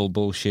Marvel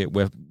bullshit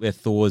where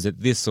Thor's at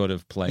this sort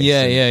of place.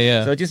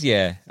 Yeah. So just,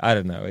 I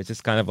don't know. It's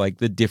just kind of like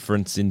the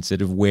difference in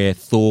sort of where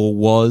Thor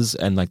was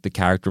and like the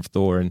character of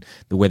Thor and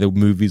the way the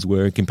movies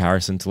were in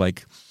comparison to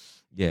like,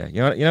 you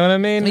know what I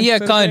mean? Yeah,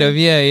 So, kind of.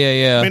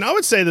 Yeah. I mean, I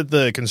would say that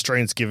the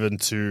constraints given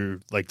to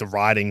like the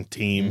writing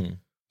team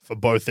for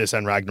both this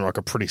and Ragnarok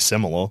are pretty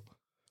similar.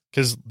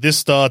 Because this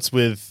starts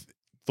with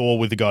Thor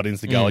with the Guardians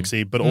of the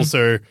Galaxy, but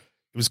also it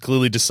was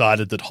clearly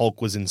decided that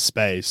Hulk was in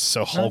space,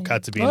 so Hulk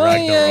had to be in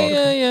Ragnarok.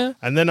 Yeah.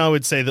 And then I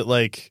would say that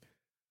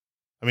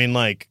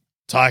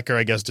Taika,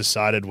 I guess,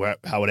 decided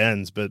how it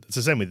ends, but it's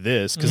the same with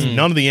this, because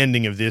none of the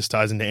ending of this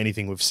ties into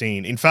anything we've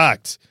seen. In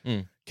fact,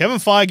 Kevin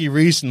Feige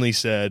recently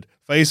said,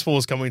 Phase 4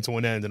 is coming to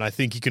an end, and I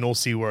think you can all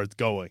see where it's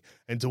going.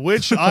 And to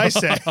which I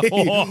say,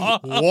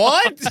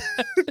 what?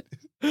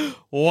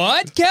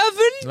 What,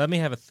 Kevin? Let me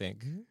have a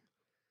think.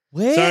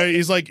 Where? So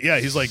he's like,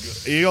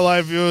 Eagle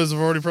Eye viewers have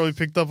already probably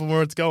picked up on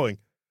where it's going.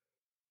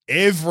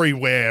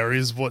 Everywhere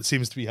is what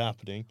seems to be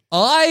happening.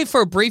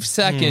 For a brief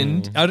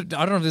second, I don't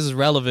know if this is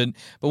relevant,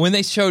 but when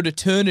they showed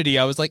Eternity,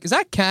 I was like, is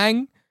that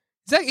Kang?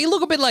 He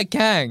look a bit like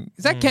Kang.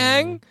 Is that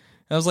Kang?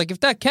 I was like, if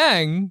that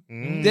Kang,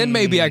 then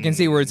maybe I can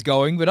see where it's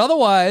going, but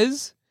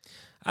otherwise...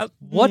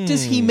 What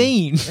does he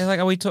mean? It's like,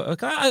 are we talking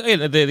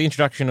the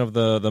introduction of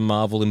the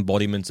Marvel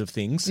embodiments of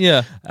things?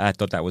 Yeah, I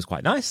thought that was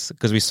quite nice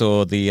because we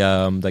saw the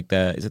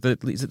is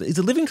it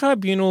Living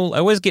Tribunal? I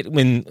always get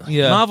when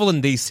Marvel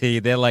and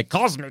DC they're like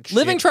cosmic shit.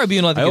 Living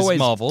Tribunal. I think always is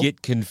Marvel.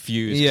 get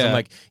confused. 'Cause Yeah. I'm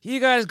like, you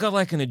guys got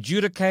like an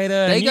adjudicator,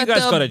 They and you got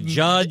guys the got a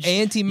judge,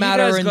 antimatter you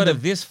guys and got the- a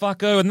this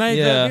fucko, and they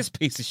got this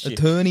piece of shit.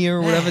 Attorney or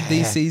whatever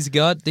DC's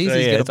got. DC's got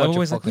a it's bunch of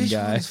always fucking which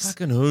one's guys.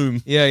 fucking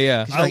whom?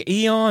 Yeah. It's like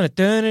Eon,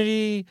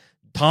 Eternity,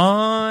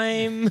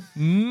 Time.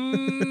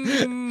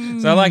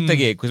 So I like the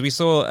gig because we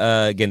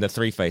saw again the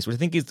Three Face, which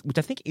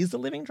I think is the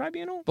Living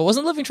Tribunal. But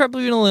wasn't Living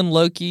Tribunal and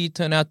Loki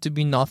turn out to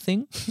be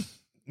nothing?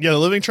 Yeah, the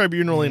Living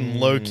Tribunal in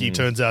Loki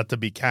turns out to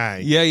be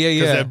Kang. Yeah, yeah,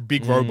 Because yeah. they're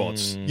big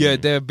robots. Yeah,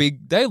 they're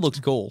big. They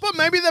looked cool. But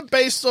maybe they're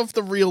based off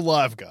the real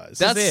live guys.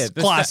 That's it.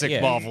 That's classic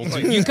yeah. Marvel.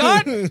 You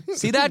can't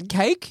see that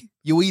cake.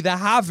 You either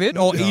have it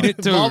or eat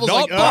it too. Marvel's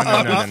Not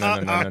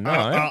like, no.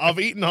 I've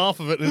eaten half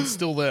of it and it's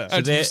still there.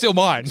 It's still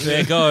mine. There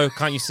you go.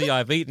 Can't you see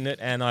I've eaten it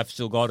and I've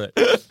still got it?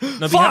 No,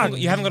 but Fuck.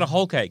 you haven't got a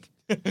whole cake.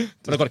 But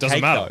I've got a Doesn't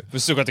cake, matter. though.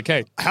 We've still got the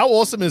cake. How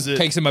awesome is it,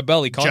 Cake's in my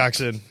belly, can't.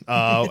 Jackson,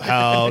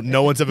 how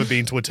no one's ever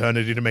been to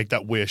eternity to make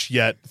that wish,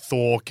 yet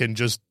Thor can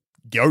just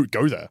go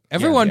there.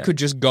 Everyone Yeah. could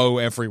just go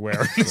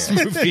everywhere in this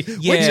movie. Which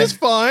Yeah. is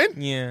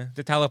fine. Yeah,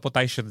 the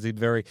teleportation did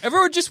very.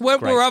 Everyone just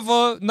went Great.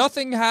 wherever.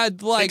 Nothing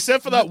had like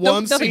Except for that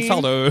one nothing scene.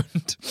 felt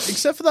earned.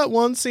 Except for that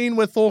one scene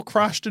where Thor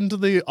crashed into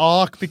the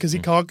Ark because he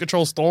can't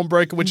control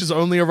Stormbreaker, which is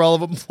only a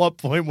relevant plot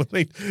point when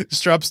they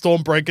strap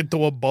Stormbreaker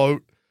to a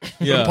boat.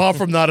 Yeah. Apart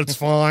from that, it's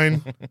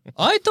fine.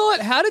 I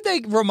thought, how did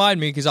they remind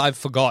me? Because I've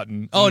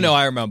forgotten. Oh no,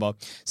 I remember.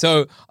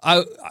 So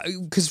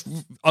because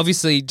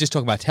obviously, just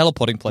talking about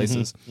teleporting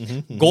places,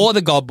 Gore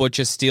the God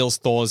Butcher steals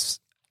Thor's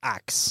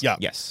axe. Yeah.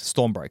 Yes.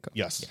 Stormbreaker.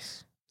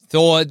 Yes.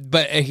 Thor,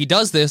 but he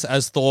does this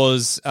as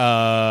Thor's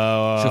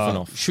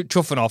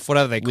Chuffenoff,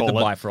 whatever they With call the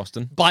it.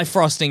 Bifrosting.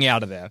 Bifrosting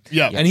out of there.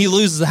 Yeah. And he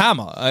loses the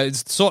hammer.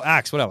 It's sword,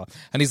 axe, whatever.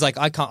 And he's like,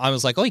 I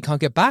was like, oh, he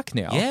can't get back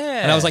now.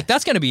 Yeah. And I was like,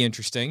 that's going to be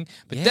interesting.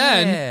 But Yeah.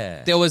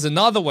 then there was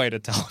another way to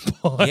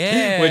teleport,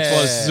 Yeah. which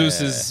was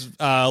Zeus's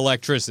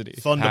electricity.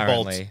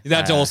 Thunderbolt. Apparently.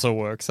 That also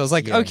works. I was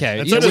like, okay.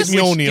 That's you what just-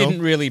 it's Mjolnir.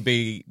 Didn't really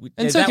be.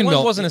 And that second one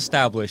belt- wasn't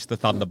established. The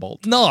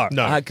Thunderbolt. no.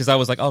 No. Because I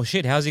was like, oh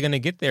shit, how's he going to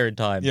get there in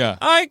time? Yeah.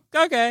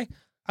 Okay.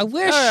 I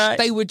wish All right.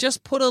 they would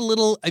just put a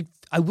little.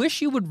 I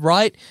wish you would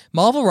write.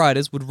 Marvel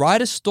writers would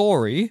write a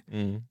story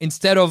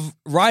instead of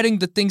writing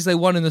the things they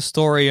want in the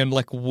story and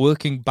like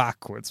working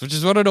backwards, which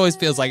is what it always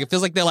feels like. It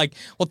feels like they're like,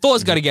 well,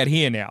 Thor's got to get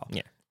here now.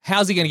 Yeah.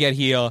 How's he going to get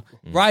here?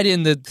 Write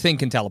in the thing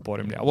can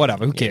teleport him now.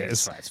 Whatever. Who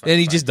cares? And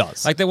he just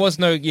does. Like there was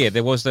no,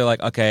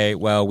 like, okay,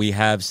 well, we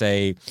have,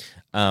 say,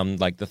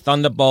 like the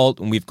Thunderbolt,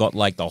 and we've got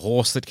like the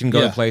horse that can go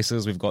Yeah.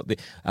 places. We've got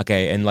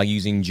and like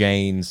using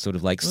Jane's sort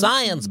of like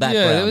science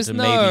background there was to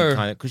no- maybe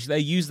kind of because they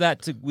use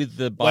that with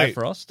the Wait,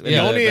 Bifrost,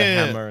 yeah. and the Mjolnir-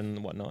 hammer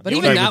and whatnot. but Yeah,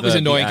 even with that was the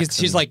annoying axe because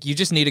she's and- like, you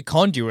just need a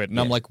conduit, and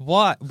I'm like,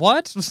 what?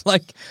 What? It's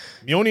like,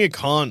 Mjolnir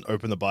can't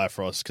open the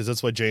Bifrost because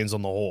that's why Jane's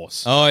on the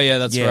horse. oh yeah,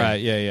 that's Yeah.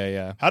 right.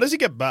 Yeah. How does he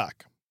get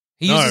back?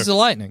 He No. uses the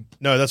lightning.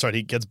 No, that's right.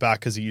 He gets back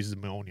because he uses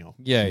Mjolnir.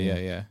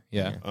 Yeah.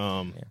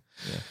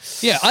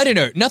 Yeah, I don't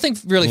know. Nothing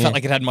really felt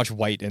like it had much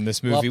weight in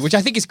this movie, which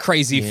I think is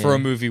crazy for a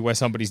movie where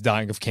somebody's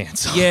dying of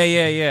cancer.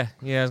 Yeah.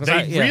 I was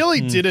gonna They say, yeah.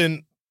 really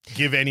didn't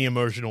give any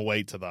emotional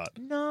weight to that.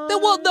 No,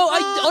 Well, no,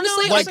 I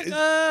honestly,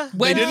 Like,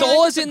 when they didn't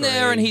Thor's disagree. in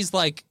there and he's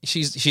like,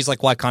 she's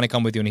like, why can't I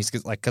come with you? And he's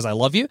like, because I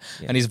love you.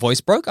 And his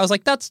voice broke. I was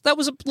like, that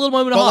was a little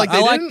moment of But, heart. like, they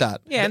I like didn't-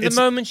 that. Yeah, and It's-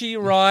 the moment she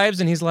arrives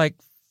and he's like,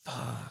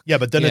 Yeah,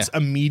 but then Yeah. it's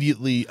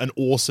immediately an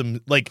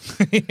awesome, like,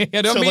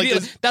 Yeah, no, So, like, immediately-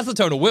 this- that's the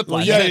tone of Whiplash.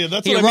 Well, yeah, That yeah,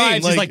 that's he what I mean, arrives,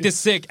 he's like- like this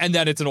sick, and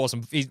then it's an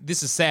awesome.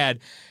 This is sad.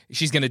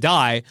 She's gonna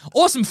die.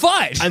 Awesome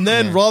fight. and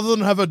then rather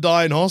than have her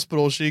die in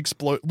hospital, she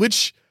explodes,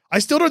 which I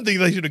still don't think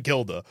they should have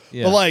killed her.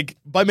 Yeah. But, like,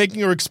 by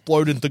making her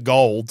explode into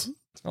gold,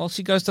 well,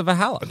 she goes to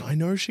Valhalla. I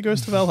know she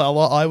goes to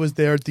Valhalla. I was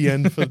there at the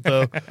end for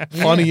the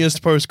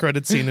funniest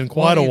post-credit scene in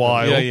quite a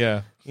while.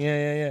 yeah.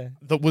 Yeah.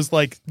 That was,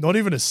 like, not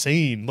even a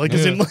scene. Like,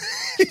 as in,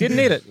 Didn't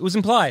need it. It was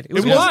implied. It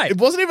was It implied.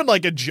 wasn't even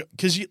like a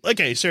because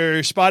okay,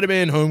 so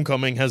Spider-Man: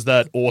 Homecoming has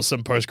that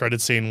awesome post-credit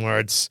scene where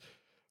it's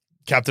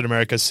Captain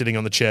America sitting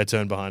on the chair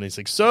turned behind. He's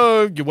like,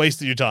 "So you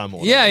wasted your time."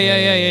 Or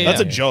Yeah.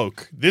 That's a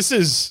joke. This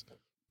is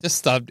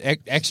Just extra.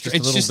 Just a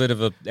It's little just bit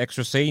of an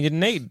extra scene you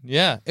didn't need.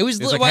 yeah. It was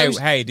It's like, like,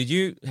 hey, did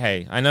you?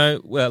 Hey, I know.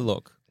 Well,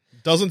 look.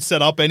 doesn't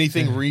set up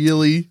anything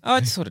really. Oh,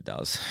 it sort of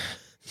does.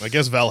 I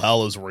guess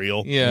Valhalla's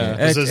real. Yeah.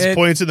 Because there's It-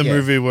 points in the yeah.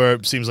 movie where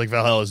it seems like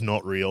Valhalla's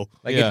not real.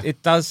 Like Yeah.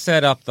 it does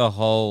set up the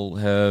whole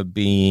her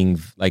being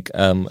like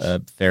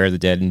Fair of the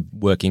Dead and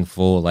working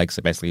for like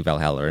so basically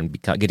Valhalla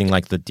and getting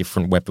like the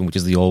different weapon, which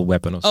is the old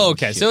weapon. Or some Oh,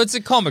 okay. shit. So it's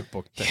a comic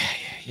book thing.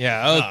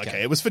 Yeah. Ah,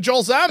 okay, it was for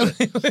Joel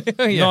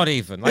Zammett. Not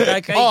even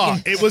like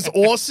It was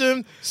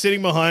awesome.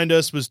 Sitting behind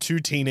us was two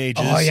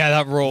teenagers. Oh yeah,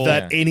 that role.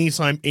 That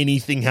anytime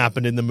anything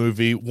happened in the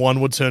movie,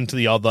 one would turn to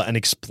the other and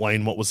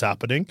explain what was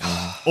happening,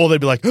 or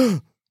they'd be like,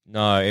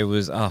 No, it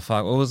was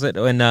fuck. What was it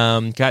when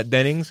Kat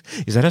Dennings?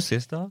 Is that her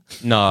sister?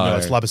 No,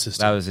 it's Flabber's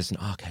sister. That was just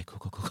okay.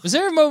 Cool. Was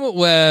there a moment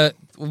where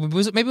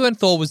was it maybe when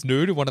Thor was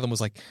nude and one of them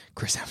was like,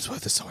 Chris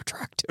Hemsworth is so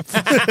attractive.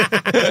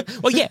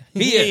 Well, yeah,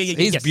 He is.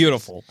 He's yes.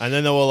 beautiful. And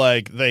then they were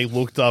like, they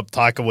looked up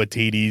Taika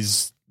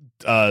Waititi's,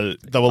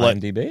 they were like,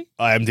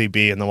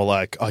 IMDb, and they were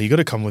like, oh, you got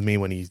to come with me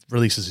when he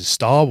releases his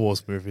Star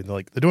Wars movie. And they're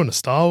like, they're doing a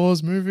Star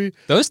Wars movie?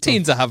 Those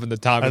teens are having the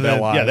time of And their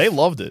then, lives. yeah, they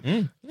loved it.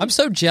 I'm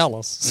so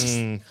jealous.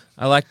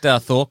 I liked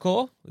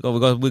Thorcore.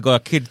 We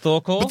got a kid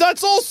Thorcore. But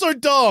that's also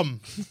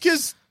dumb,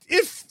 because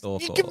if Thor.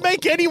 you can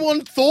make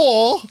anyone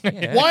Thor,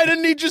 why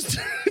didn't he just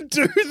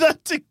do that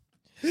to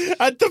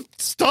At the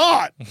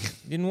start.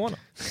 Didn't want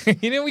to.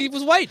 He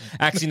was waiting.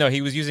 Actually, no,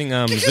 he was using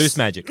Zeus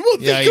magic. Well,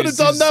 they could have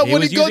done that He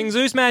when was he got. using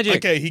Zeus magic.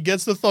 Okay, he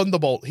gets the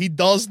Thunderbolt. He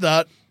does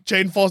that.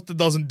 Jane Foster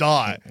doesn't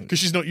die because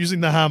she's not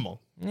using the hammer.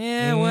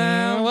 Yeah,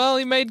 well,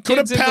 He made Could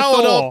have kids into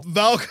powered Thor. up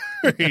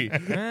Valkyrie.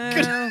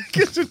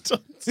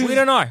 we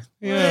don't know.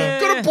 Yeah.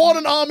 Could have brought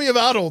an army of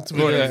adults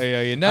with him.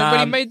 Yeah. No, but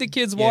he made the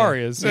kids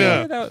warriors.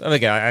 Yeah.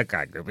 I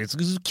can't agree. It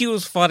was cute, it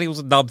was funny, it was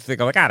a dumb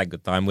thing. I had a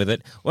good time with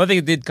it. Well, I think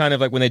it did kind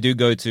of like when they do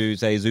go to,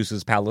 say,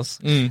 Zeus's palace,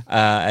 and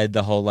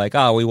the whole like,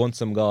 we want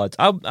some gods.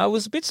 I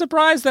was a bit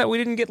surprised that we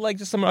didn't get like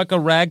just some like a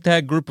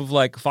ragtag group of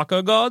like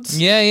fucko gods.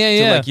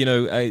 Yeah.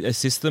 To like,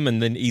 assist them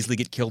and then easily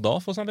get killed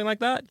off or something like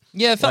that.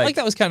 Yeah, it felt like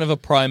that was kind of a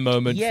prime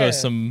moment for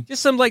some.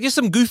 Just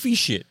some goofy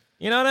shit.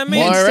 You know what I mean?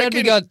 Well, I Instead, we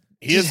reckon- got.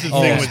 Here's the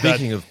thing with that.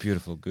 Speaking of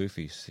beautiful,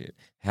 goofy shit,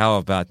 how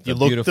about the You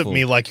looked beautiful... at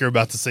me like you're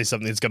about to say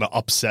something that's going to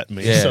upset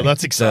me. Yeah. So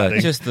that's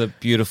exciting. Just the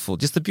beautiful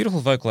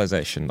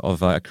vocalization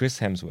of Chris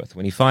Hemsworth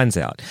when he finds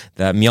out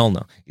that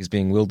Mjolnir is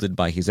being wielded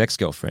by his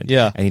ex-girlfriend.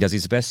 Yeah. And he does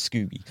his best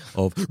Scooby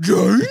of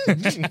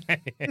Jane.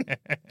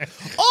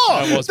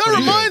 That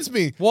reminds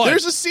me. What?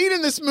 There's a scene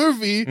in this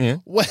movie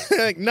where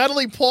like,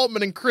 Natalie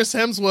Portman and Chris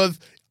Hemsworth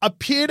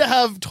appear to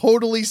have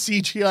totally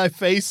CGI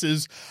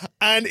faces,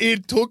 and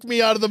it took me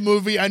out of the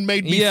movie and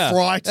made me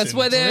frightened. That's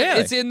where they're.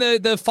 Really? It's in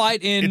the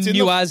fight in It's in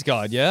New the-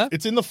 Asgard. Yeah.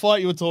 It's in the fight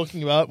you were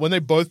talking about when they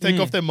both take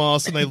off their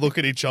masks and they look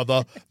at each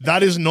other.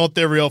 That is not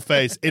their real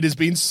face. It has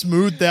been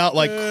smoothed out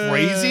like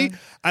crazy,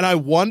 and I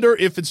wonder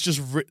if it's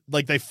just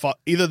like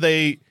either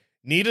they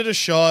needed a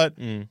shot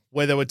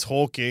where they were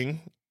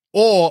talking,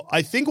 or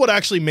I think what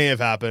actually may have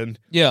happened,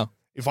 Yeah.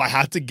 if I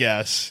had to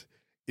guess,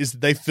 is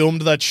they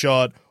filmed that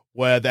shot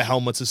where their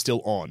helmets are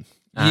still on.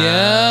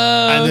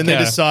 Yeah. And then they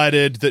okay.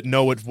 decided that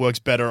no, it works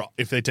better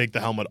if they take the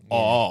helmet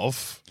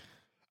off.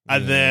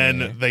 And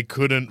then they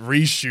couldn't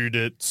reshoot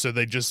it, so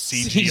they just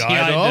CGI'd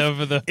CGI'd off.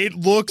 over the- It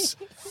looks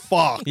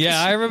fucked. Yeah,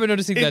 I remember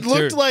noticing that It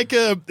looked too. like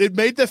it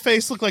made their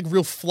face look like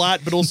real flat,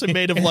 but also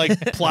made of like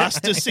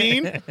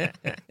plasticine. It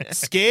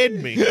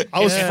scared me. I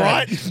was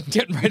frightened.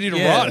 Getting ready to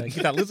Yeah, run.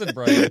 get that lizard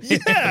brain.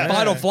 Yeah.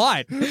 Fight or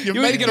flight. You're either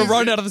made going to me-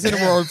 run out of the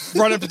cinema or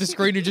run up to the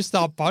screen and just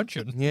start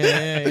punching.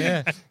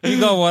 Yeah. You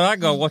got what I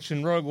got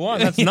watching Rogue One.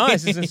 That's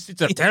nice.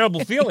 It's a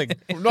terrible feeling.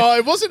 No,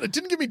 it wasn't. It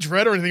didn't give me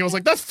dread or anything. I was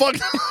like, that's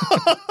fucked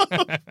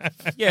up.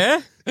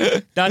 Yeah.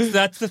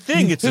 That's the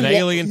thing. It's an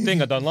alien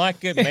thing. I don't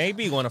like it.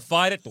 Maybe you want to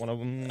fight it.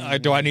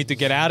 Do I need to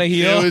get out of It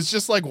here? was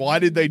just like, why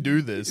did they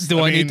do this? Do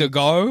I need mean, to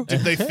go?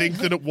 Did they think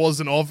that it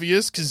wasn't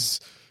obvious? Because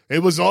it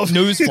was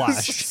obvious.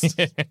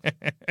 Newsflash.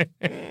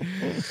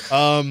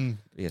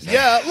 Yes,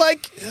 Yeah,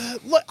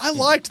 I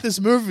liked this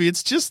movie.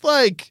 It's just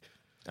like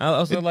I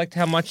also liked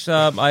how much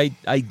I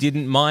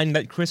didn't mind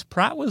that Chris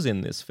Pratt was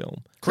in this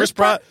film. Chris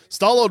Pratt.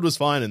 Star-Lord was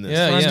fine in this.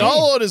 Yeah, yeah.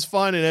 Star-Lord is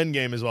fine in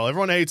Endgame as well.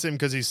 Everyone hates him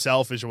because he's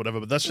selfish or whatever,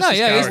 but that's just No, his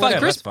yeah, he's character. fine. Yeah,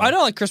 Chris, that's fine. I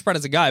don't like Chris Pratt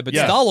as a guy, but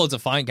Yeah. Star-Lord's a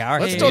fine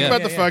character. Let's talk yeah.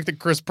 about the fact that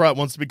Chris Pratt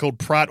wants to be called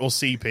Pratt or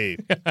CP.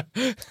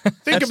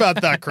 Think about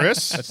that,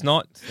 Chris. Let's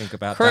not think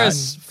about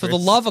Chris, that. for the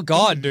love of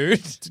God,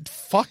 dude.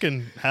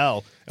 Fucking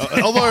hell.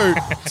 Although,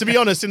 to be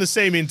honest, in the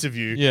same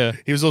interview, Yeah.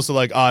 he was also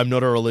like, I'm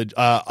not a religion.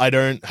 I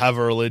don't have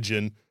a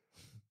religion.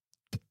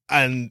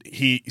 And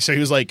he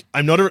was like,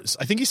 I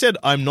think he said,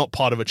 I'm not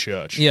part of a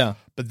church. Yeah.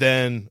 But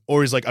then,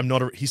 or he's like,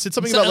 he said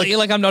something So, about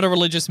like, I'm not a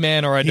religious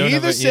man, or I don't he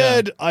have either a,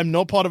 said, I'm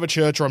not part of a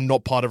church or I'm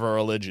not part of a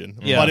religion.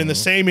 Yeah. But in the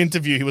same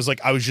interview, he was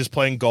like, I was just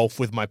playing golf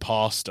with my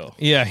pastor.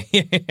 Yeah.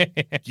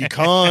 You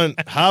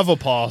can't have a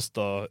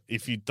pastor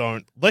if you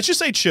don't. Let's just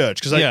say church,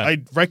 because Yeah. I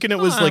reckon it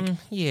was like.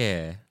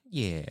 Yeah.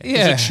 Yeah.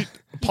 I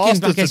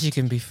guess you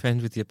can be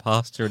friends with your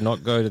pastor and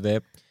not go to their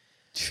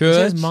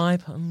Church. my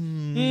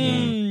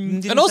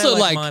And also,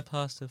 like, my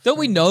pastor. Don't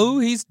we know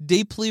he's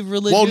deeply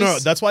religious? Well, no,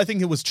 that's why I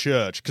think it was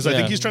church, because I Yeah.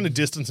 think he's trying to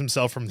distance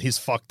himself from his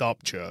fucked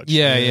up church.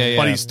 Yeah.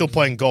 But he's still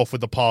playing golf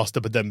with the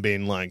pastor, but then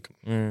being like,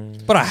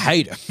 But I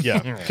hate him. yeah.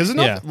 Because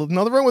there's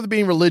nothing wrong with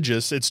being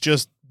religious. It's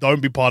just don't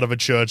be part of a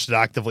church that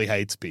actively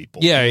hates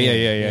people. Yeah.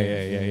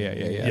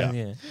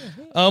 Yeah.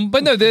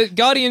 But no, the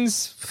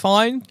Guardians,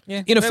 fine.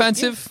 Yeah.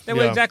 Inoffensive. They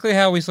were exactly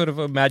how we sort of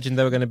imagined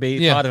they were going to be.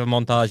 Yeah. Part of a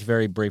montage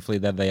very briefly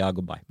that they are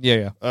goodbye.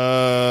 Yeah.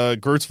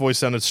 Groot's voice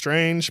sounded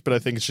strange, but I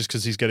think it's just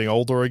because he's getting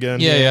older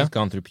again. Yeah. He's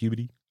gone through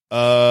puberty.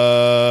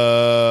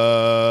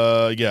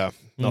 Yeah.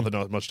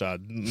 Nothing much to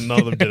add. None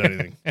of them did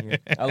anything.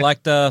 I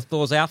liked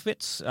Thor's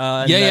outfits.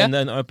 And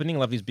then opening, I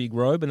loved his big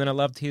robe, and then I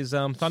loved his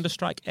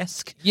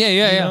Thunderstrike-esque. Yeah.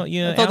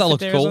 I thought that outfit looked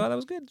there as cool. well. That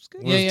was good. It was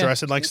good. He was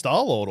dressing like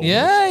Star-Lord.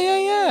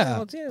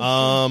 almost.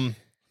 Yeah.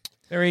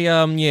 Very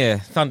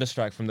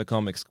Thunderstrike from the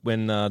comics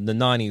when the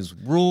 90s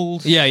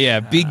ruled. Yeah.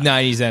 Big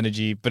 90s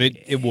energy, but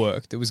it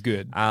worked. It was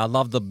good. I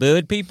love the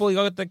bird people you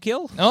got to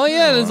kill. Oh,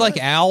 yeah. There's like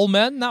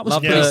Owlman. That was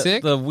Love pretty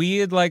sick. the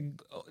weird like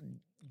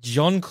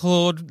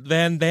Jean-Claude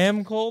Van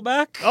Damme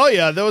callback. Oh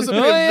yeah, there was a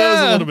bit there was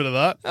a little bit of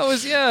that. That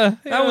was,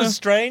 That was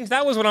strange.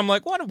 That was when I'm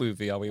like, what a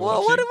movie are we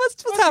Well, watching?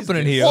 what's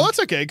happening here? Well, that's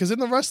okay because in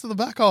the rest of the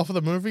back half of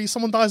the movie,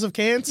 someone dies of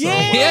cancer.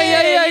 Yeah.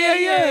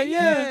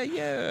 Yeah.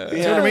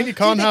 You know what I mean? You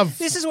can't have.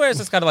 This is where it's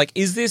just kind of like,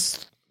 is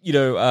this,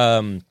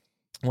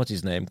 what's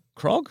his name?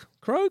 Krog?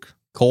 Korg?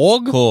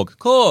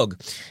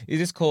 Korg. Is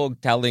this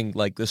Korg telling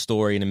like the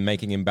story and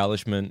making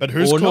embellishment But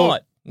who's or Korg?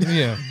 not?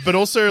 Yeah. But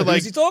also, Who's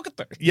like, he talking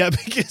to? yeah,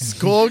 because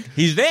Korg,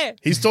 He's there.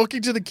 he's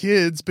talking to the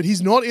kids, but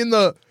he's not in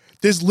the.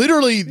 There's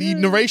literally the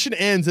narration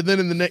ends, and then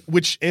in the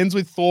which ends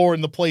with Thor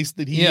in the place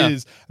that he Yeah.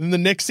 is, and then the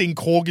next scene,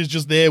 Korg is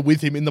just there with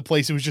him in the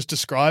place he was just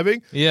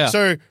describing. Yeah.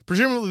 So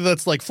presumably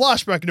that's like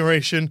flashback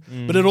narration,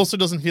 but it also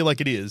doesn't feel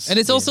like it is. And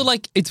it's also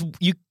like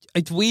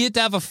it's weird to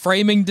have a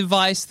framing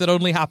device that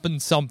only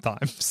happens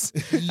sometimes.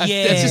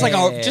 It's just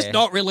like just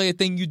not really a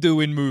thing you do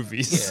in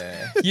movies.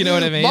 You know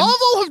what I mean?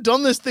 Marvel have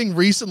done this thing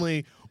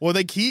recently, or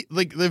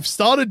they've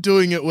started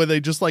doing it where they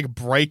just like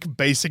break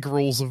basic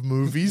rules of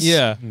movies.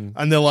 Yeah.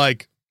 and they're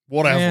like,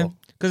 whatever.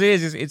 Because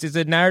it's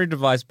a narrative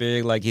device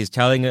being like he's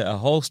telling a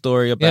whole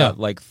story about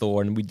like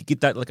Thor, and we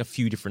get that like a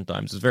few different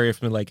times. It's very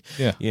often like,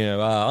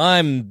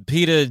 I'm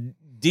Peter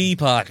D.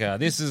 Parker.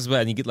 This is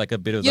and you get like a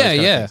bit of those kind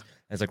of things.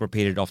 And it's like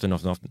repeated often.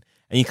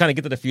 And you kind of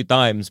get that a few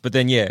times, but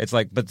then it's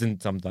like, but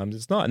then sometimes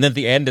it's not. And then at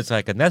the end, it's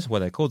like, and that's why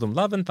they called them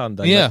Love and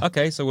Thunder. Yeah. Like,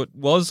 okay, so it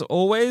was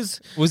always.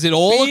 Was it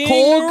all a being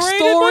Korg narrated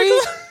story?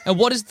 by And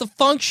what is the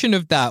function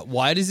of that?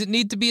 Why does it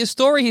need to be a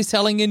story he's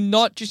telling and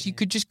not just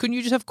couldn't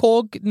you just have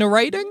Korg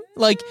narrating?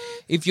 Like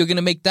if you're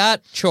gonna make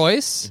that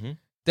choice,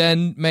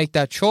 then make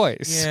that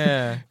choice.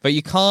 Yeah. But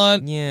you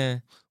can't. Yeah.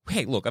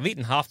 Hey, look, I've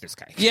eaten half this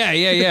cake. Yeah.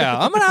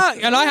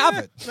 And I have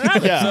it.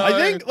 Yeah, I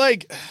think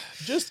like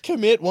just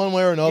commit one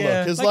way or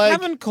another because like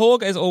having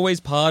Korg as always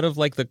part of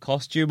like the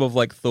costume of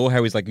like Thor,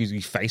 how he's like using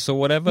his face or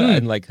whatever,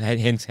 and like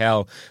hence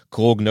how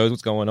Korg knows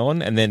what's going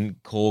on, and then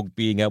Korg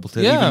being able to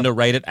even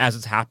narrate it as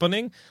it's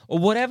happening or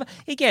whatever.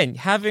 Again,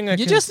 having a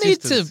You just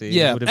need to-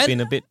 consistency would have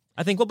been a bit.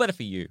 I think better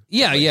for you.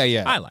 Yeah.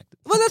 I liked it.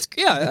 Well,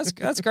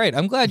 that's great.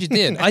 I'm glad you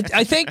did.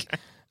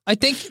 I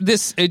think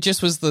it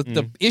just was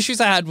the issues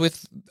I had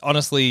with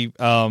honestly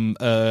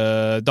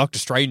Doctor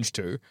Strange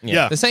too.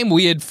 Yeah. The same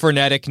weird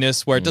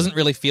freneticness where it doesn't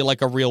really feel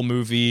like a real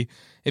movie.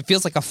 It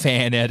feels like a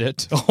fan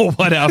edit or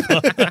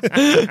whatever.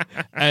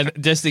 And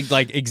just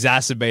like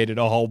exacerbated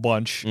a whole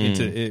bunch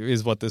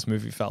is what this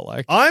movie felt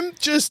like. I'm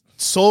just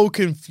so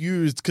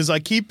confused because I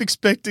keep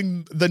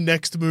expecting the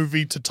next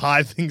movie to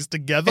tie things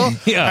together,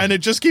 and it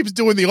just keeps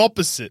doing the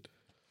opposite.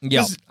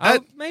 Yeah.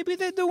 Maybe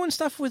they're doing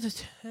stuff with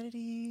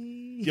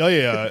eternity.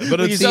 Yeah, but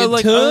it's The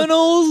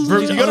Eternals?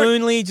 There's You gotta-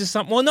 only just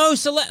some. Well, no,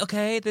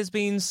 okay.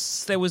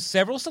 There was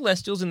several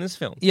Celestials in this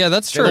film. Yeah,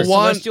 that's There true. were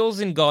one- Celestials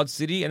in God's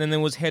City, and then there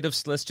was Head of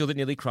Celestial that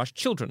nearly crushed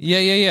children.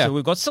 Yeah. So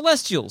we've got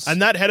Celestials.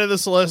 and that head of the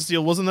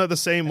Celestial wasn't that the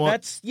same one?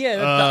 That's a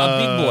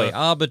big boy,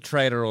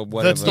 Arbitrator or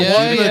whatever. That's the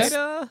Yeah, one. yeah.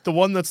 That's the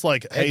one that's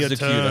like, hey,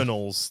 Executor.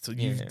 Eternals,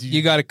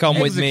 You got to come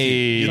with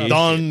me.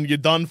 Execute. you're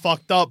done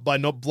fucked up by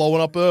not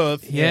blowing up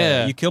Earth.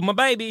 Yeah. You killed my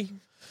baby.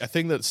 A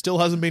thing that still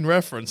hasn't been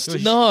referenced.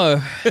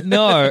 No.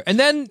 And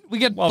then we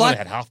get Well, I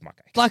had half my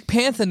cake. Black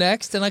Panther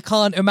next, and I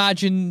can't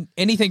imagine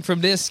anything from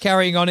this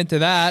carrying on into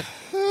that.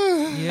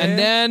 And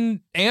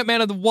then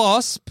Ant-Man and the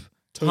Wasp.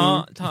 Two.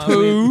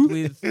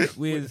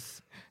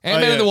 With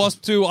Ant-Man and the yeah.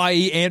 Wasp 2,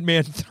 i.e.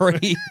 Ant-Man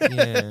 3.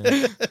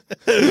 yeah.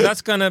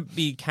 That's gonna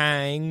be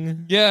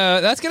Kang Yeah,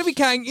 that's going to be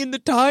Kang in the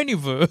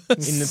Tinyverse.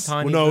 in the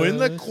tiny. No, in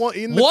the verse.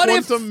 What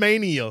if- Quantum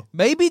Mania.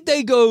 Maybe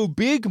they go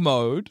big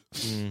mode.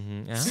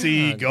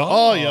 See, God.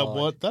 Oh, yeah,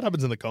 what? That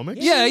happens in the comics?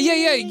 Yeah.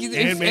 If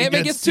Ant-Man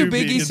Ant-Man gets too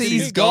big, he and sees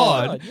sees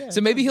God. God, yeah. So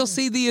maybe he'll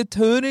see the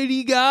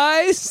Eternity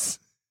guys.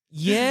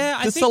 Yeah,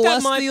 I The think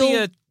that might be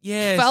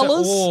Celestial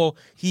fellas? or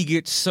he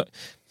gets so.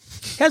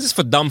 How's this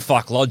for dumb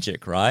fuck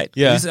logic, right?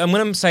 Yeah. I'm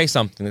going to say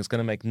something that's going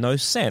to make no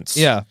sense.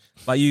 Yeah.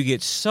 But you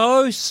get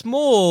so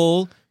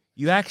small,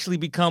 you actually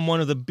become one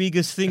of the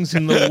biggest things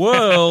in the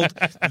world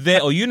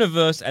or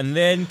universe, and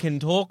then can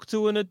talk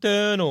to an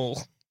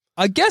Eternal.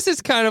 I guess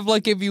it's kind of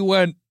like if you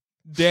went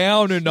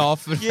down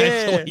enough,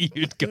 eventually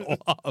you'd go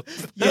up.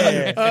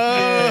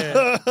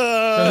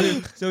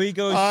 So he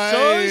goes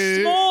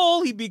so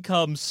small, he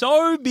becomes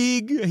so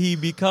big, he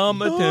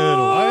become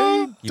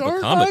Eternal. You don't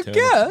become I Eternal.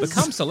 guess.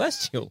 Become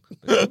Celestial.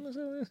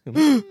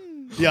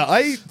 Yeah,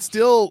 I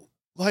still,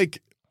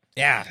 like...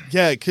 Yeah.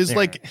 Yeah, because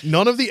like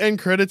none of the end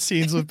credit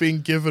scenes have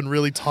been given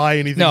really tie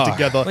anything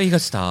together. Well, you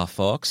got Star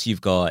Fox, you've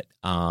got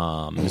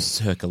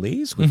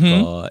Hercules, we've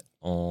got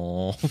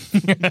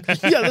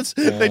Yeah,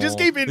 they just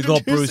keep we've got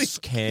introducing. Bruce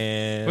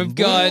Campbell. We've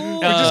got, we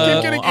just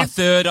keep getting a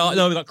third.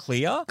 No, we got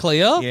Clea. Clea?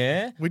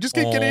 Yeah, We just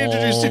keep getting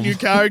introduced to new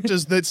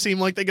characters that seem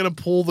like they're going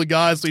to pull the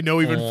guys we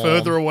know even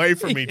further away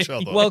from each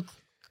other. Well,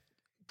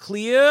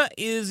 Clea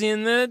is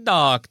in the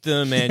dark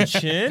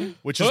dimension.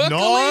 which is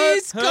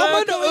Hercules not.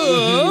 coming to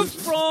Earth.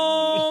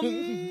 from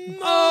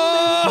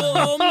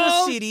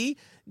the city.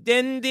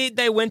 Then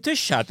they went to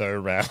Shadow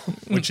Realm,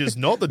 Which is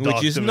not the dark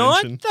which is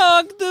dimension. not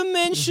dark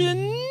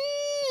dimension.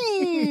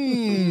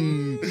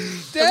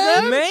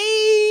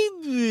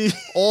 Maybe.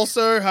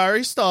 Also,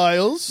 Harry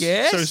Styles.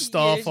 Yes. So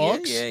Star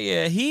Fox.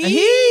 Yeah.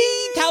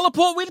 He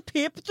teleport with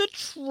Pip the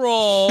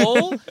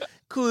Troll.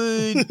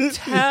 Could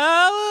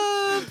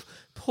teleport.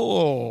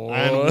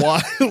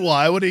 And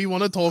why would he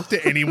want to talk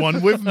to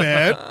anyone with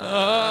Matt?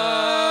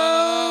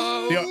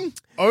 The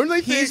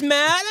only He's thing.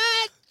 mad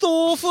at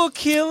Thor for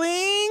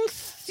killing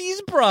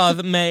his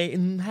brother, mate.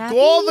 And happy.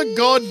 All the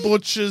God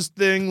Butcher's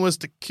thing was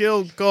to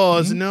kill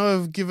gods, and now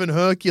I've given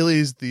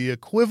Hercules the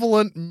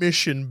equivalent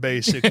mission,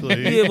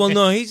 basically. Yeah, well,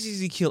 no,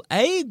 he killed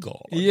a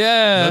god.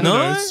 Yeah.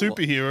 No, No?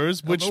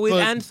 superheroes, which with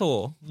but- and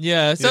Thor.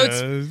 Yeah. So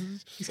yeah.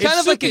 it's kind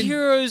of like a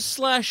superheroes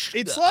slash.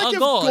 It's like a if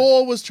god.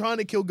 Gore was trying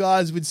to kill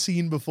guys we'd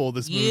seen before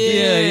this movie.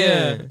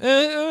 Yeah.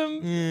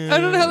 I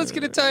don't know how that's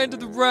going to tie into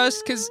the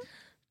rest because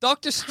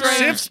Doctor Strange.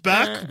 Sif's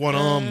back, one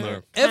arm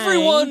though.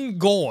 Everyone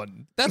gone.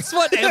 That's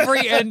what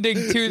every ending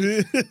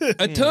to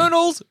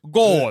Eternals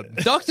gone.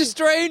 Doctor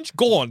Strange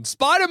gone.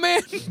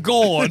 Spider-Man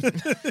gone.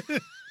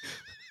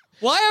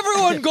 Why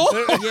everyone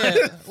gone?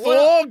 Yeah.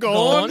 Thor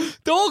gone.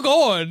 Thor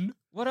gone.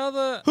 What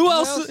other? Who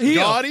else? Here.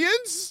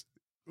 Guardians?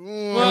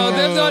 Well,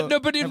 they've not. No,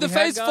 but in Have the we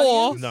had Phase 4,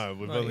 Guardians? No,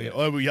 we've Not only. yet.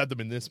 Oh, we had them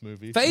in this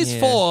movie. Phase Yeah.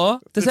 4.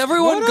 Does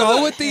everyone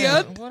go at the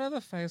end? What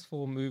other Phase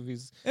 4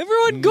 movies?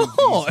 Everyone movies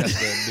gone.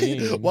 have there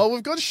been? Well,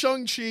 we've got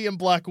Shang-Chi and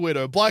Black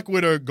Widow. Black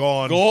Widow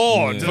gone.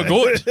 Gone. To- For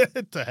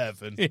good. to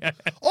heaven.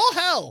 Or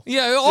hell.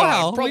 Yeah, or Yeah,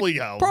 hell. probably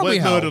hell. Probably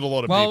We've hell. murdered a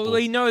lot of Well, people.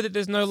 we know that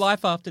there's no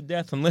life after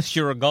death unless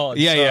you're a god.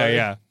 Yeah,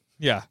 so-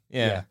 yeah.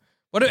 Yeah.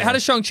 What? How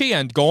does Shang-Chi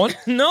end? Gone?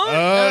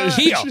 No.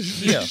 Here.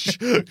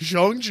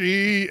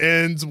 Shang-Chi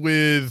ends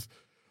with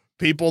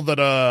people that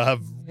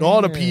have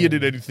not appeared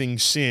in anything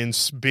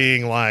since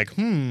being like,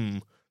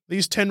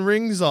 these 10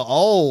 rings are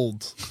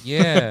old.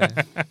 Yeah.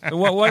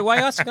 Why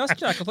asking us,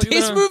 Jack? I thought you were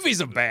These gonna,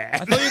 movies are I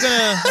bad.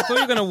 thought you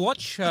were gonna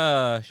watch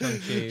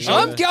Shang-Chi.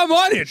 I'm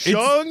on it.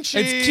 Shang-Chi.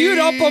 It's queued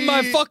up on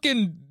my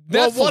fucking Netflix.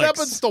 Well, what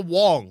happens to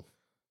Wong?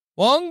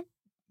 Wong?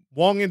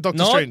 Wong and Doctor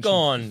Not Strange.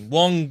 gone.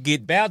 Wong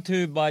get bowed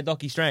to by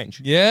Doctor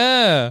Strange.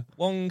 Yeah.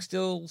 Wong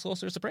still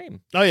Sorcerer Supreme.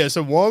 Oh yeah,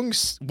 so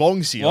Wong's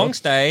here. Wong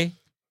stay.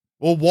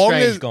 Well, Wong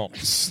Strange is gone.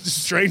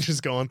 Strange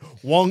is gone.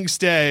 Wong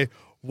stay.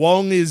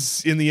 Wong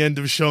is in the end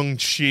of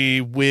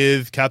Shang-Chi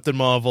with Captain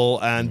Marvel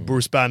and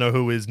Bruce Banner,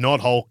 who is not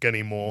Hulk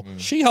anymore.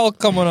 She-Hulk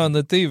coming on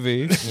the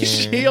TV.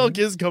 She-Hulk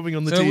is coming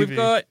on the So TV. we've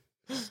got.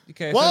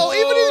 Okay. well, so,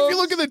 even if you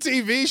look at the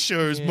TV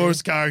shows,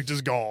 most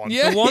characters gone.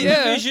 Yeah, One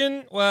yeah.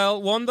 Vision. Well,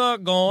 Wanda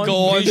gone.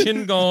 Gone.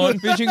 Vision gone.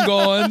 Vision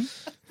gone.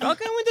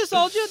 Falcon Winter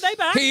Soldier. They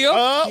back. Here.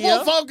 Well,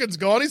 Yeah. Falcon's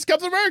gone. He's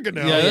Captain America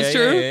now. Yeah, that's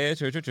true. Yeah,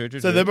 true.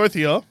 So they're both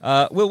here.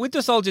 Well,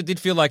 Winter Soldier did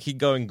feel like he'd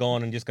gone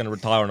and just going to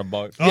retire on a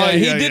boat. Oh, Yeah,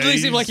 he yeah, did yeah,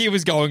 seem like he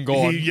was gone.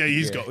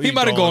 He's gone. He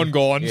might have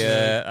gone.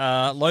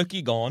 Yeah,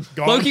 Loki gone. He's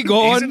Loki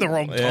gone. in the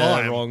wrong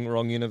Yeah, time.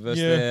 wrong universe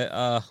Yeah.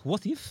 there.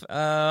 What if? Who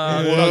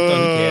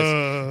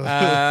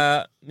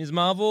cares? Ms.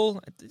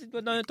 Marvel.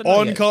 Don't know yet.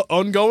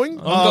 Ongoing?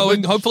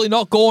 Ongoing, but hopefully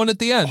not gone at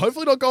the end.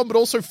 hopefully not gone, but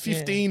also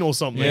 15 or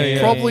something. Yeah, yeah.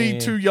 Probably Yeah.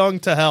 too young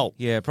to help.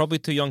 Yeah, probably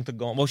too young to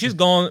go. Well, she's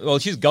gone. Well,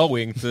 she's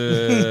going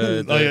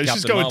to. Oh, yeah, she's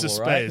Captain going Marvel,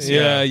 to right? space.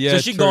 Yeah, yeah. So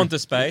she true. gone to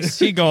space.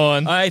 She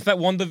gone. In fact,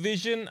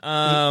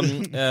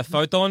 WandaVision,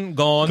 Photon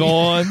gone.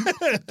 Gone.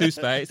 to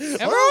space.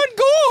 Everyone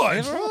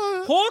gone.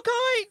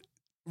 Hawkeye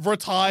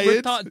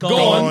Retired. gone.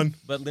 Gone.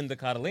 But Linda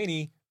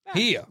Cardellini,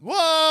 Here.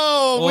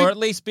 Whoa. or at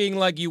least being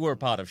like you were a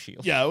part of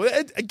Shield. yeah,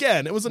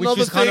 again, it was Which another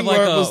was thing kind of like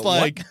where it a was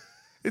like, what?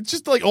 it's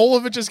just like all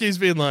of it just keeps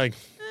being like,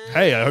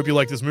 hey, I hope you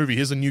like this movie.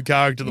 Here's a new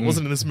character that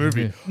wasn't in this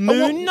movie.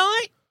 Moon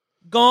Knight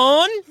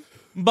gone,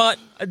 but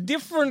a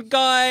different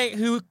guy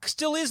who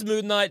still is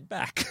Moon Knight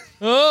back.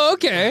 Oh,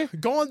 okay.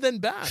 Gone then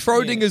back.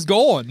 Schrodinger's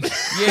gone.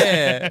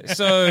 Yeah,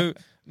 so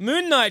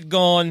Moon Knight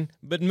gone,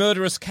 but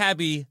murderous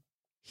cabbie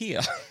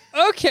here.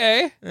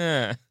 Okay.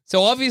 Yeah.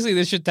 So obviously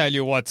this should tell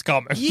you what's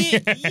coming.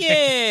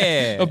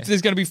 Yeah. Oh,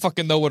 there's going to be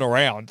fucking no one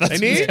around. That's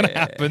They what's need going to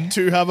happen.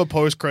 to have a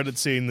post-credit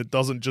scene that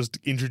doesn't just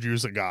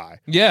introduce a guy.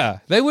 Yeah,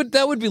 that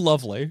would be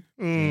lovely.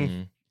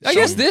 Mm. I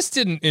guess this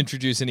didn't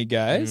introduce any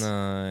guys.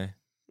 No.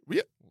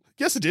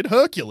 Yes, it did.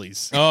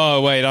 Hercules.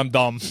 Oh, wait, I'm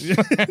dumb.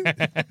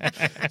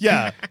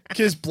 Yeah,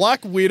 because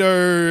Black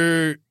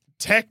Widow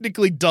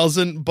technically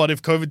doesn't, but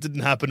if COVID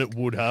didn't happen, it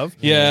would have.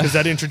 Yeah. Because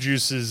that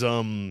introduces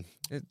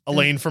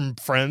Elaine from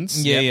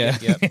Friends. Yeah,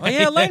 Yep. Oh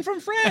yeah, Elaine from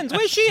Friends.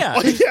 Where's she at?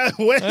 Oh, yeah,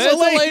 where's There's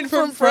Elaine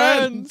from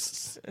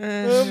Friends?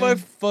 Oh, my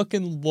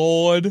fucking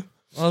lord.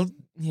 Well,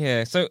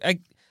 yeah. So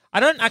I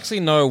don't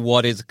actually know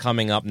what is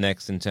coming up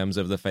next in terms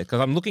of the phase,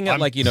 because I'm looking at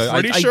I'm I pretty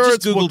just sure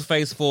it's googled what-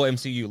 Phase 4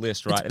 MCU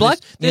list, right? And Black-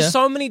 There's yeah.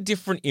 so many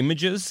different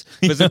images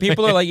because the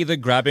people are like either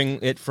grabbing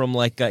it from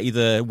like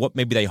either what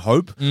maybe they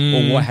hope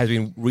or what has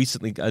been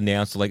recently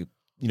announced, or like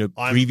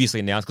previously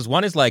announced. Because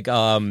one is like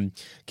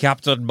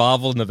Captain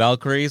Marvel and the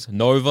Valkyries,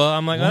 Nova.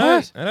 I'm like,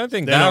 What? I don't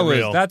think They're not that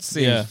real. that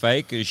seems Yeah.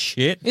 fake as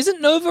shit.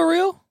 Isn't Nova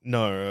real?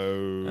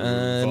 No.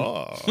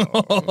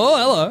 Oh,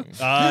 hello.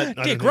 I don't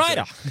Dick think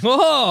Ryder. so.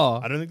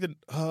 Oh, I don't think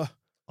that.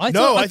 I I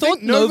thought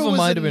think Nova was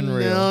might have been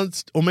real.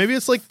 announced, or maybe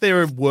it's like they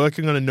were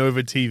working on a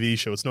Nova TV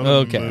show. It's not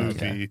Okay, a movie.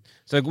 okay.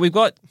 So we've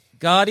got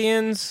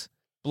Guardians,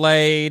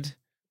 Blade,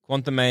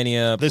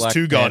 Quantumania. There's Black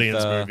two Guardians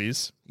Panther.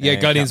 movies. Yeah,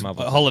 and Guardians Captain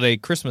Marvel. holiday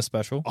Christmas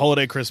special.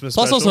 Holiday Christmas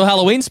Plus special. also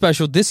Halloween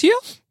special this year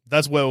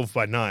That's Werewolf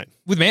by Night.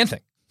 with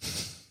Man-Thing.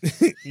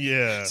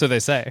 Yeah. So they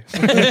say.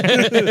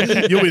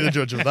 You'll be the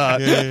judge of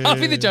that. I'll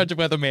be the judge of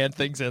whether man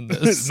thinks in It's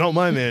this. not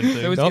my man thing.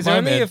 There was- Not Is there my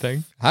only man a-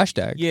 thing.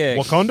 Hashtag. Yeah.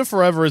 Wakanda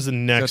Forever is the So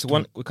next it's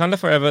one Wakanda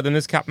Forever, then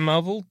there's Captain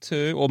Marvel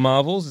 2, or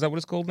Marvels, is that what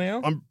it's called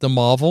now? The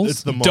Marvels.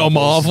 It's the Da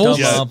Marvels. Marvels.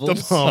 Da Yeah,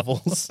 Marvels. the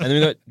Marvels. And then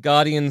we got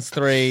Guardians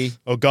 3,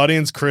 Oh,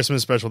 Guardians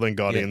Christmas special, then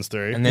Guardians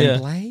 3. and then Yeah.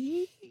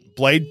 Blade?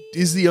 Blade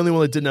is the only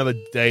one that didn't have a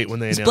date when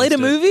they Is announced Blade a it.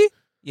 movie?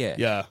 Yeah.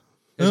 Yeah.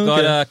 It's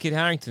Okay. got Kid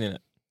Harington in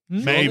it.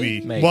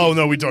 Maybe. Maybe. Well,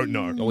 no, we don't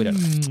know. Oh, we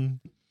don't know.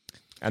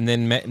 And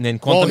then Well, here's the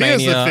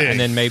Quantumania, thing. and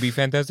then maybe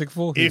Fantastic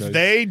Four. Who If knows?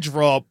 they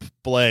drop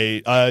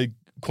Blade,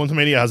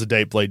 Quantumania has a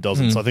date, Blade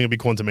doesn't. So I think it'd be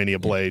Quantumania,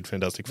 Blade,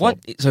 Fantastic Four. What?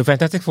 So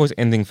Fantastic Four is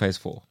ending Phase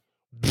 4.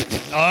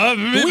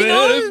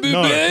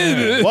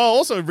 No. Well,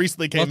 also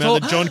recently came Well,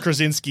 out that John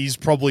Krasinski's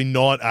probably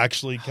not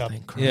actually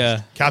Captain.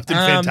 Yeah. Captain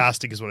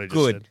Fantastic is what I just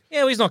Good. said. Yeah,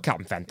 well, he's not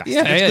Captain Fantastic.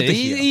 Yeah, That's good to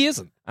hear. he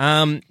isn't.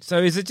 So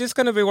is it just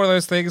going to be one of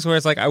those things where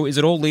it's like, oh, is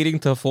it all leading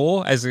to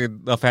 4 as a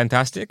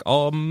Fantastic?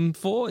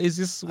 4? Is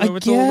this where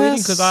it's all leading?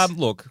 guess. Because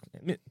look,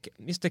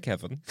 Mr.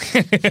 Kevin,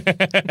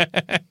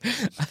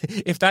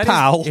 if that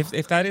Pal. is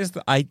if that is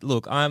the,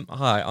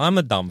 I'm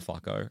a dumb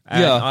fucko,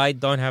 and Yeah. I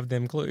don't have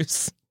them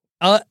clues.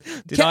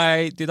 Did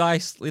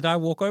Ke- I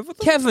walk over them?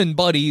 Kevin,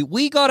 buddy,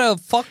 we got a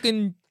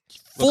fucking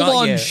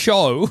full-on yeah.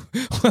 show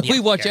where we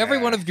watch every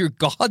one of your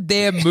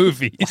goddamn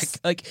movies.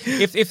 Like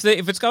if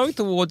it's going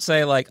towards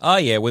say like, oh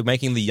yeah, we're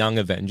making the Young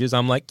Avengers,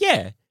 I'm like,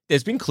 yeah,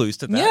 there's been clues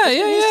to that. Yeah, There's been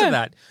yeah, clues yeah. to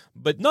that,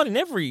 but not in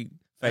every.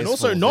 Phase And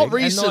also 4 not thing, and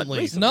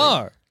recently.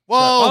 No.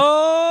 Well,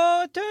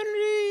 Oh,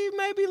 Eternity,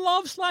 maybe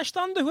Love /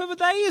 Thunder, whoever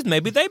they is,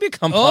 maybe they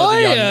become part Oh, of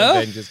the Young yeah.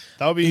 Avengers.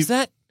 that would be. Is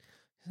that?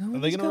 Are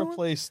they going to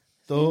replace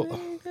the?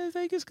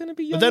 Vegas going to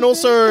be? But Young then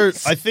also,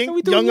 Avengers? I Are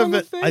we think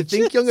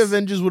doing Young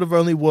Avengers would have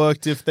only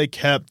worked if they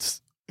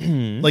kept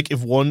like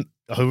if one.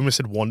 I almost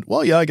said one.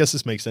 Well, yeah, I guess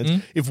this makes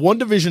sense. If One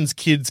Division's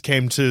kids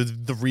came to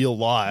the real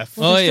life,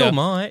 Well, they Oh, yeah. still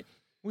might.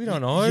 We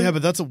don't know. yeah,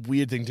 but that's a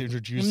weird thing to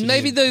introduce. in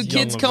Maybe the Young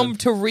kids come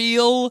Avengers. to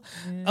real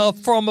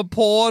from a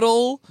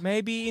portal.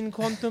 Maybe in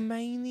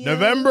Quantumania.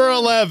 November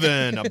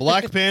 11,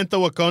 Black Panther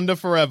Wakanda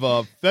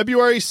Forever.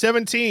 February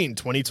 17,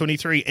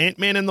 2023,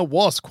 Ant-Man and the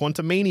Wasp,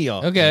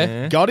 Quantumania.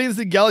 Okay. Guardians of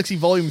the Galaxy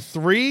Volume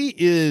 3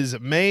 is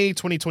May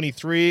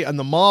 2023, and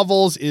The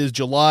Marvels is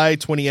July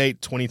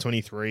 28,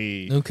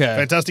 2023. Okay.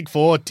 Fantastic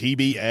Four,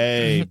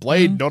 TBA.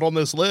 Blade, not on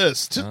this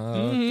list.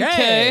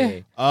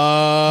 Okay.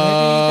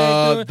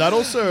 That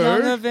also...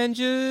 Young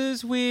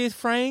Avengers with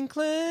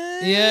Franklin.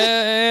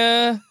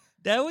 Yeah.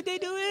 That what they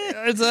do it?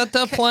 Is that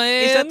the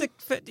plan? Is that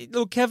the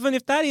look, Kevin?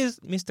 If that is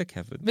Mr.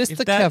 Kevin, Mr. if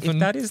that, Kevin, if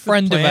that is the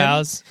friend of plan,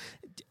 ours.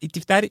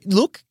 If that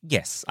look,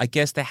 yes, I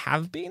guess there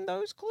have been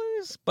those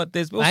clues, but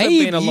there's also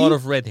Maybe. been a lot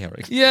of red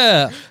herring.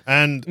 Yeah.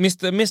 And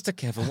Mr.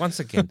 Kevin, once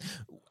again,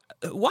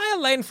 why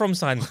Elaine from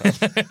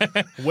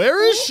Seinfeld?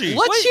 where is she?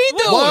 What's she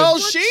doing? Well,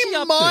 What's she she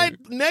up might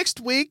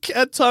next week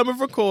at time of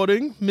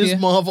recording. Ms. Yeah.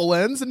 Marvel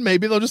ends, and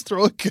maybe they'll just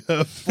throw a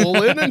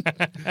curveball in,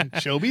 and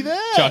she'll be there.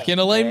 Chuck in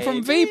Elaine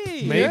from Veep.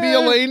 Maybe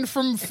Yeah. Elaine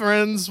from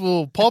Friends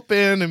will pop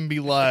in and be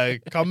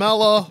like,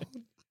 "Carmela,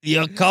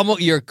 You're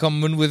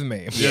coming with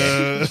me.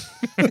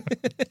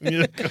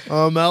 yeah,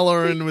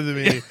 Carmela in with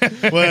me.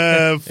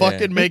 We're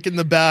fucking making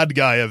the bad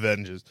guy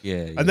Avengers."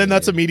 Yeah, And then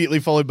that's immediately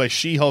followed by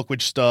She-Hulk,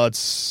 which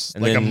starts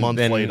like a month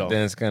later.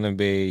 Then it's gonna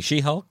be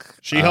She-Hulk.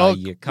 She-Hulk,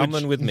 You're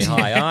coming which- with me.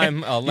 Hi,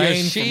 I'm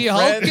Elaine. She from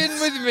hulking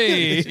Friends. with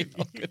me.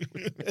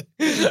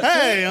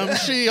 Hey, I'm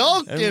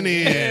She-Hulk in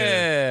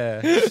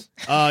here.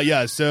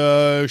 Yeah.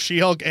 So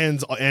She-Hulk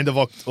ends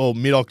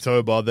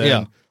mid-October. Then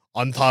Yeah.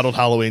 Untitled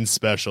Halloween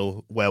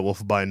Special,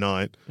 Werewolf by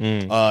Night,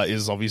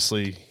 is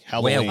obviously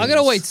Halloween. I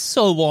gotta wait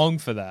so long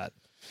for that.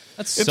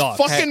 That It's sucks.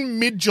 fucking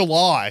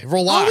mid-July. Oh,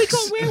 Relax. we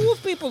got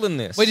werewolf people in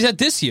this. Wait, is that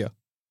this year?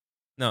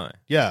 No.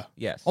 Yeah.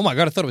 Yes. Oh my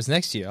god, I thought it was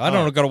next year. I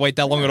don't gotta wait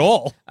that long at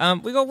all.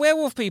 We got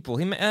werewolf people.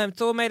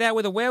 Thor made out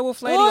with a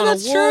werewolf lady Oh, on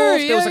that's a wolf. true. There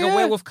was Yeah, like a yeah.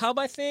 werewolf cub,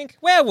 I think.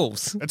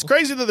 Werewolves. It's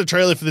crazy that the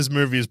trailer for this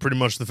movie is pretty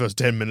much the first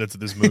 10 minutes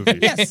of this movie.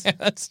 Yes. Yeah,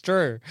 that's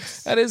true.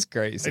 That is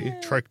crazy. They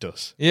tricked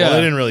us. Yeah. Well, they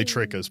didn't really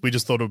trick us. We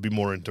just thought it would be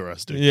more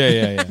interesting.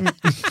 Yeah.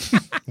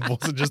 It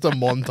wasn't just a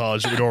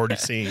montage we'd already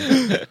seen.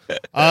 So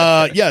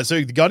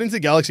the Guardians of the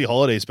Galaxy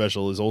Holiday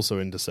Special is also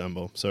in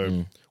December.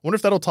 So wonder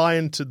if that'll tie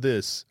into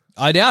this.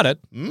 I doubt it.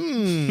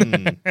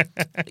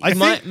 I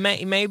think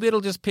Maybe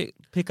it'll just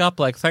pick up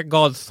like, thank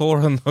God Thor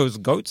and those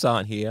goats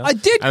aren't here. I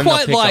did And they'll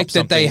quite pick up like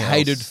that they something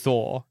hated else.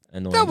 Thor.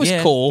 Annoying. That was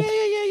Yeah. cool.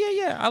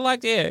 Yeah. I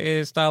liked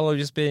his style of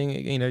just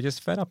being,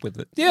 just fed up with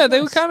it. Yeah,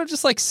 they were kind of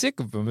just like sick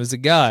of him as a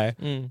guy.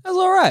 That was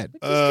all right.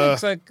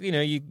 It's like,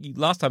 you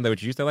last time they were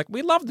introduced, they're like,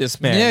 we love this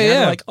man. Yeah, And yeah.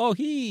 they're like, oh,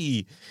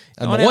 he.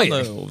 Annoying. On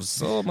our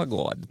nerves. Oh, my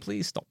God.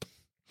 Please stop.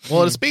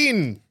 well, it's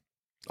been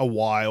a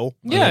while.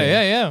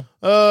 Yeah.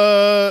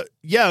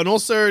 And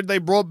also they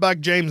brought back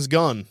James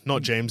Gunn.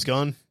 Not James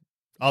Gunn.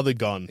 Other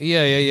Gunn.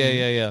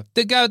 Yeah.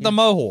 The guy with the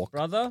mohawk.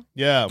 Brother?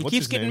 Yeah. He what's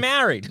keeps his getting name?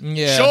 married.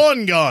 Yeah.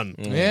 Sean Gunn.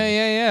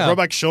 Yeah. Brought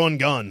back Sean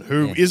Gunn,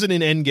 who not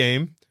in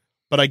Endgame,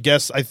 But I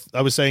guess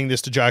I was saying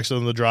this to Jackson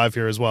on the drive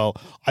here as well.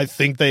 I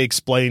think they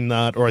explain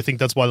that, or I think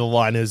that's why the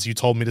line is, you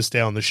told me to stay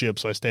on the ship,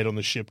 so I stayed on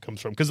the ship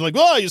comes from. Because they're like,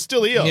 oh, you're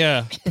still here.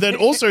 Yeah. Then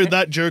also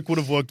that joke would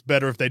have worked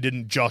better if they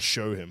didn't just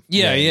show him.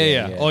 Yeah.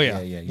 Oh,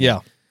 yeah. Yeah.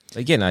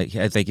 Again,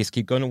 they just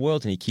keep going to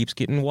worlds and he keeps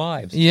getting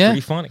wives. Yeah. It's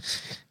pretty funny.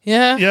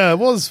 Yeah. Yeah, it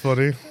was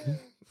funny.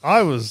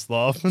 I was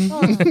laughing.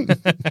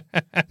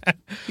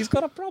 He's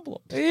got a problem.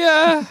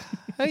 Yeah.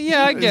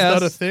 Yeah, I guess. Is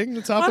that a thing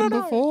that's happened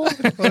before?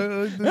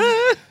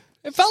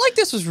 It felt like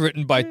this was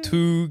written by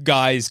two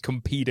guys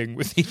competing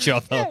with each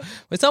other.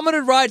 Where someone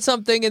would write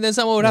something and then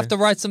someone would have to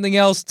write something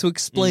else to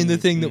explain the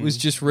thing that was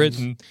just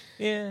written.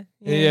 Yeah.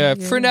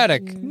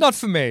 Frenetic. Not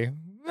for me.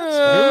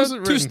 was it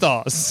 2 written?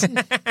 stars.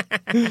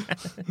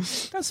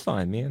 That's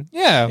fine, man.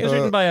 Yeah. It was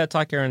written by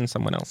Taika and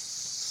someone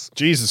else.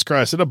 Jesus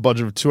Christ, it had a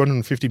budget of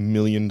 $250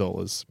 million.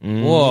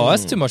 Whoa,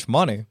 that's too much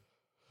money.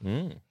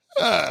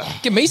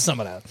 Give me some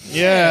of that. Some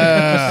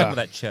Yeah. of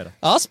that cheddar.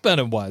 I'll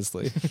spend it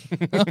wisely.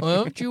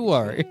 Don't you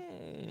worry.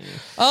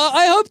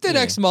 I hope the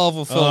next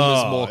Marvel film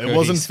is more it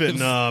wasn't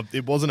cohesive.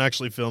 it wasn't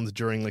actually filmed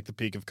during like the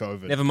peak of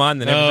COVID. Never mind.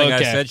 Then everything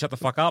Okay. I said, shut the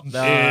fuck up.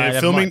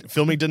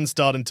 Filming didn't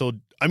start until,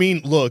 I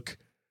mean, look,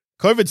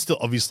 COVID's still,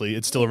 obviously,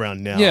 it's still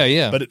around now.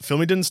 Yeah. But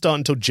filming didn't start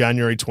until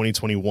January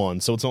 2021,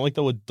 so it's not like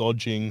they were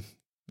dodging.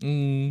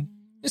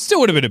 It still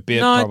would have been a bit,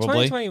 No,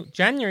 probably.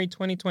 January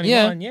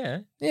 2021. Yeah.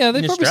 Yeah, they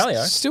In probably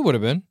Australia. still would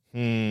have been.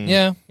 Hmm.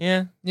 Yeah.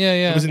 Yeah.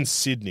 Yeah. It was in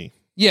Sydney.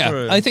 Yeah,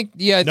 True. I think.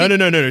 Yeah, I No, think,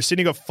 no.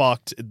 Sydney got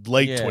fucked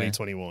late Yeah.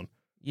 2021.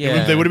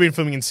 Yeah. They would have been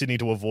filming in Sydney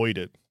to avoid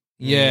it.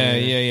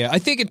 Yeah. I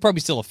think it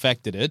probably still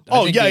affected it. I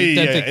Oh, think yeah. think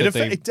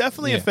that It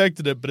definitely yeah.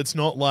 affected it, but it's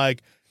not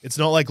like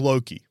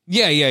Loki.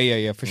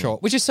 Yeah, for sure.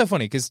 Which is so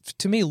funny because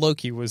to me,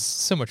 Loki was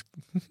so much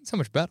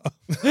better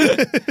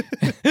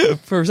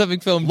for something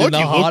filmed in Loki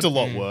the hard. looked a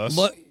lot worse.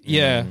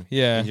 Yeah.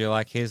 Did you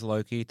like his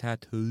Loki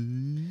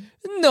tattoo?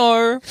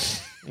 No,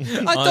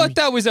 I thought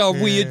that was a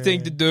weird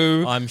thing to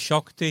do. I'm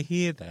shocked to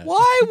hear that.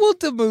 Why would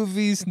the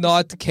movies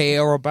not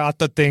care about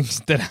the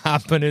things that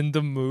happen in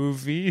the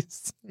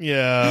movies?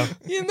 Yeah.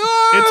 You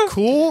know, It's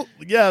cool.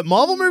 Yeah,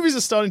 Marvel movies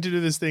are starting to do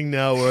this thing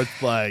now where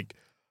it's like,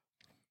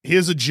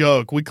 here's a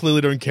joke. We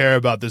clearly don't care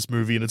about this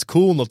movie, and it's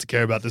cool not to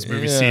care about this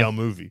movie. Yeah. See our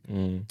movie.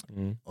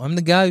 I'm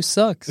the guy who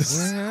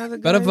sucks.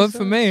 Better vote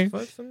for me.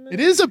 It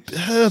is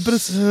but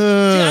it's.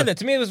 Yeah,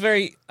 to me, it was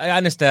very. I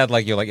understand,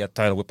 like you're like, yeah,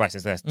 total whiplash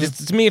is this.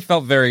 To me, it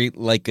felt very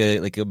like a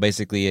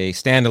basically a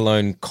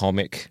standalone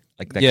comic,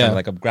 like that Yeah. kind of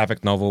like a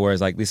graphic novel. Whereas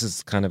like this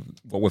is kind of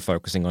what we're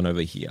focusing on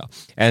over here,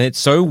 and it's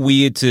so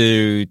weird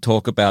to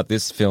talk about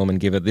this film and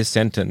give it this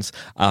sentence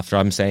after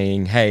I'm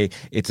saying, hey,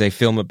 it's a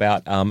film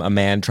about a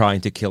man trying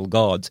to kill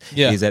gods.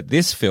 Yeah. Is that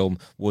this film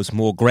was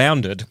more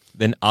grounded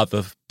than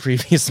other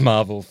previous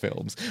Marvel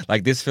films.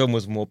 Like this film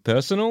was more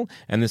personal,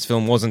 and this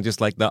film wasn't just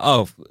like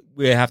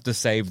we have to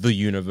save the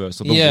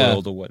universe or the Yeah.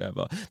 world or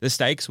whatever. The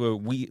stakes were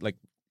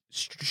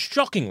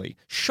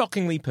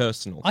shockingly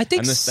personal. I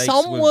think And the stakes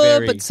some were,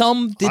 very- but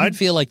some didn't I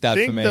feel like that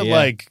think for me. that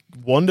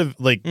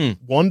yeah.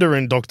 Wanda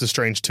in Doctor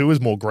Strange 2 is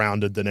more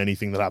grounded than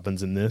anything that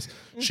happens in this.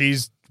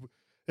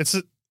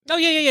 Oh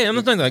yeah.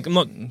 I'm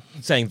not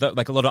saying that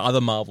like a lot of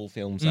other Marvel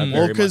films. Are Well,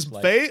 very because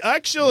much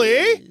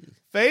like,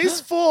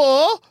 Phase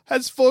 4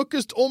 has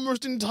focused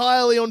almost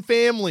entirely on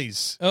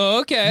families. Oh,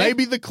 okay.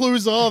 Maybe the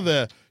clues are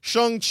there.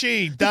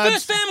 Shang-Chi,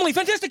 First family,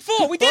 Fantastic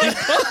Four, we did it.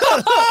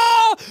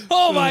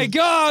 Oh my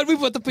God, we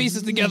put the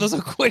pieces together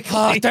so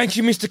quickly. Thank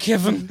you, Mr.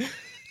 Kevin.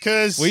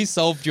 because We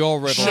solved your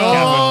riddle,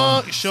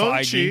 Kevin.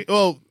 Shang-Chi. Feige.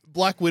 Well,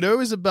 Black Widow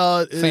is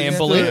about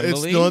Family.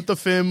 It's not the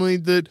family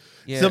that.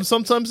 Yeah.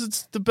 Sometimes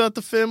it's about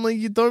the family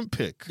you don't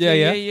pick.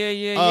 Yeah.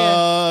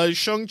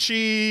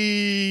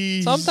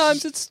 Shang-Chi.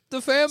 Sometimes it's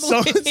the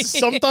family.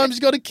 Sometimes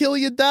you got to kill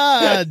your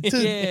dad to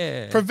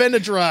Yeah. prevent a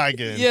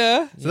dragon.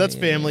 Yeah. So that's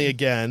family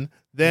again.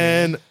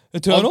 Then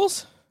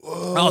Eternals?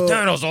 Oh,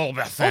 Turtles all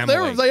about family.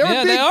 they are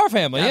Yeah, big. they are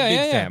family. They're Yeah, big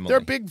yeah, yeah. family. They're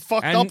a big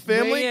fucked And- up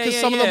family yeah, because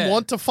yeah, some of them yeah.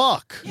 want to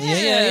fuck.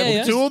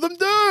 Yeah. Two of them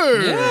do.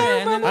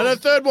 Yeah, and a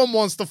third one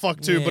wants to fuck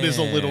too, but is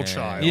a little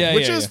child, Yeah,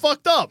 which yeah, is yeah.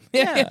 fucked up.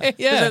 Yeah.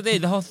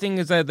 The whole thing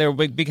is that they're a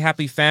big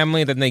happy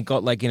family. Then they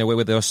got like,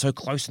 where they were so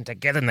close and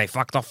together and they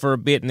fucked off for a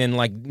bit. And then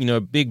like,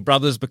 big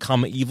brothers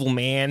become evil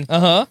man.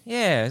 Uh-huh.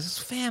 Yeah, it's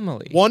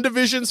family.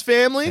 WandaVision's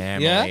family.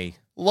 Family.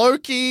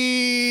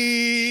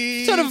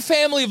 Loki. Sort of a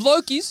family of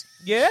Lokis.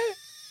 Yeah?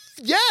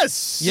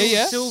 Yes.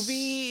 Yeah.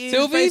 Sylvie is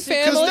Sylvie, basically-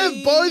 Because family.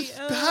 they've both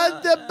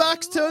had their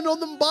backs turned on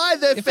them by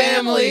their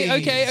Family.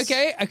 families.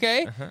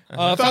 Okay.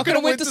 Falcon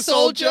and Winter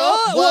Soldier.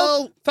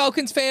 Well,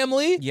 Falcon's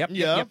family. Yep.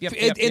 Yeah.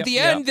 At the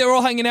end, they're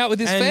all hanging out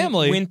with his And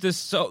family. Winter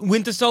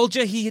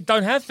Soldier, he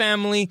don't have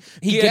family.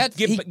 He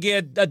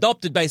get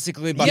adopted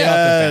basically by Yes.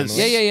 Falcon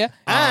family. Yeah.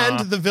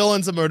 and the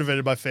villains are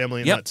motivated by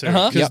family in Yep. that too.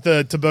 Uh-huh. Because Yep.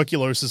 the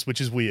tuberculosis, which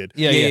is weird.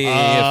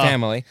 Yeah.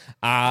 Family.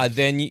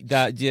 Then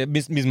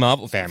Ms.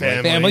 Marvel family.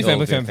 Family.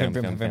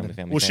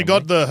 Family. Well, she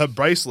got her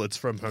bracelets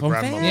from her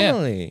grandmother. Yeah.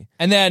 Family.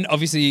 And then,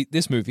 obviously,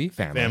 this movie,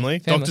 Family. Family.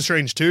 Doctor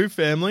Strange 2,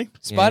 family.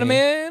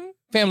 Spider-Man,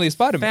 Family of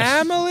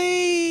Spider-Man.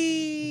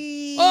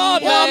 Family. Oh,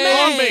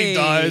 May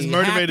dies,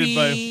 motivated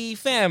happy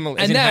family.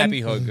 And And then-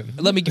 Happy Hogan.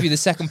 Let me give you the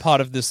second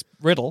part of this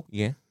riddle.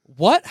 Yeah.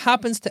 What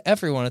happens to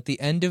everyone at the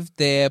end of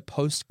their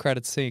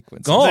post-credit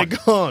sequence? Gone. They're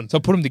gone. So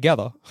put them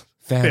together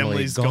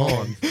Family's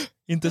gone.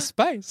 into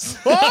space.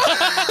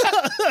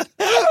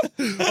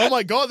 Oh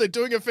my god, they're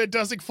doing a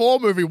Fantastic Four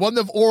movie, one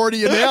they've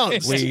already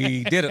announced.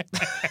 We did it.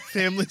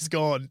 Family's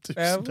gone to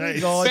Family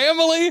space. gone.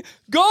 Family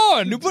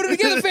gone. Who put it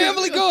together?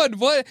 Family gone.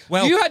 What?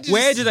 Well, you had to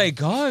where do they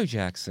go,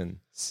 Jackson?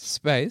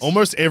 space?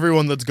 Almost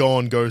everyone that's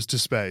gone goes to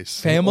space.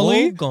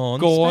 Family all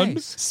gone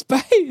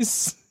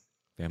space.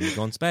 Family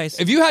gone space.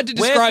 If you had to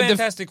We're describe the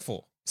Fantastic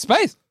Four.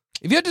 space,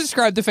 if you had to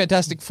describe the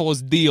Fantastic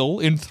Four's deal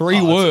in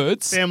 3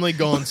 words, Family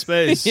gone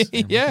space.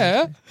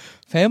 yeah.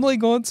 Family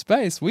gone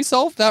space. We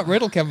solved that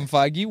riddle, Kevin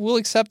Feige. We'll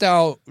accept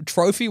our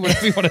trophy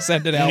whenever you want to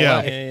send it our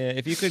Yeah. way. Yeah.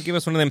 If you could give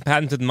us one of them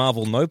patented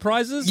Marvel no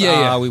prizes,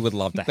 Yeah. we would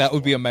love that. That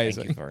would be Thank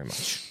amazing. you very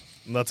much.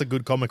 That's a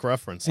good comic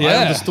reference. I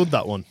Yeah. understood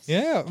that one.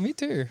 Yeah, me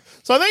too.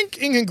 So I think,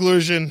 in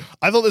conclusion,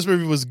 I thought this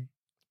movie was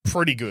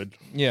pretty good.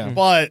 Yeah.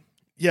 But,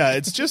 yeah,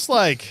 it's just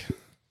like...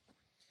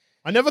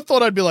 I never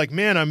thought I'd be like,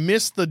 man, I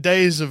miss the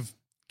days of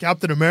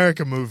Captain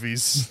America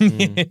movies.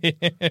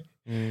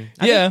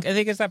 Yeah. I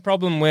think it's that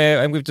problem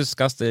where, and we've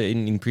discussed it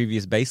in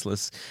previous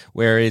Baseless,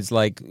 where it's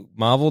like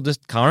Marvel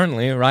just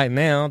currently, right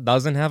now,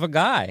 doesn't have a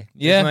guy.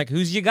 Yeah. It's like,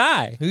 who's your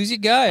guy? Who's your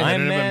guy?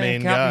 Iron don't have a Man,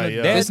 main Captain guy, of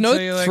yeah. Death, There's no so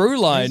you're like, through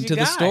line who's to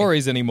your the guy?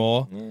 stories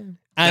anymore.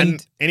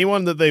 And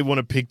anyone that they want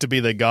to pick to be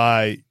their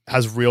guy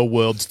has real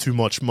world's too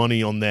much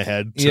money on their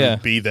head to Yeah.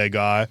 be their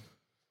guy.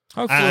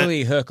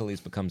 Hopefully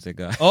Hercules becomes their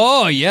guy.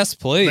 Oh, yes,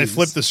 please. They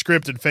flip the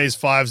script and Phase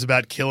 5's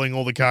about killing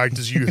all the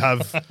characters you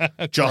have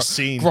just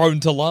seen. Grown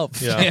to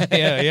love. Yeah.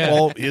 yeah.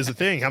 Well, here's the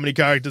thing. How many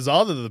characters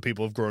are there that the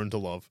people have grown to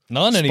love?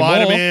 None anymore.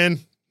 Spider-Man,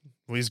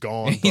 well, he's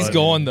gone. He's but-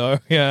 gone, though.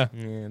 Yeah.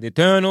 Yeah, the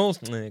Eternals,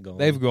 they're gone.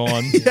 They've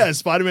gone. Yeah,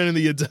 Spider-Man and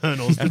the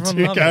Eternals, the Everyone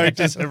two loved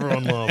characters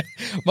everyone loved.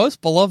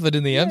 Most beloved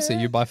in the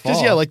MCU by far.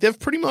 Because, yeah, like, they've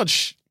pretty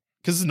much...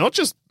 Because it's not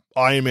just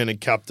Iron Man and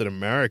Captain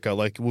America.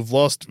 Like, we've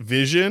lost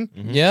Vision,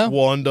 Yeah.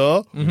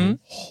 Wanda,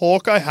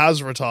 Hawkeye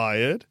has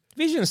retired.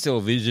 Vision's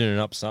still visioning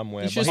up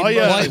somewhere. He's but just he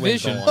yeah. mostly White went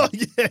Vision. gone.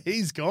 Oh, yeah,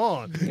 he's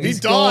gone. He He's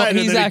died gone. and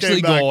He's then he actually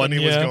came back gone, and he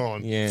yeah. was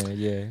gone. Yeah.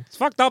 It's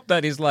fucked up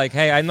that he's like,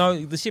 hey, I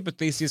know the ship of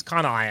Theseus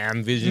kind of I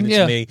am Vision. It's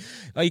Yeah. me.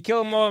 Are you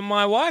killing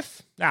my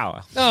wife? No.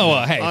 Oh,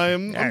 well, hey.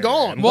 I'm Yeah,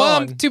 gone. I'm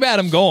well, gone. too bad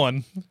I'm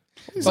gone.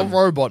 He's a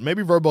robot.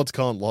 Maybe robots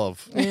can't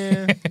love.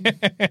 Yeah.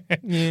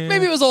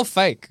 Maybe it was all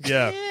fake.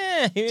 Yeah.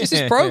 Just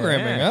his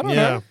programming. I don't Yeah.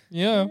 know.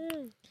 Yeah.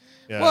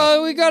 Yeah.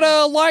 Well, we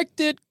got liked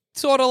it,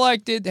 sort of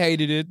liked it,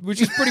 hated it,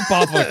 which is pretty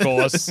par for the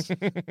course.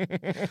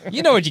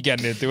 You know what you're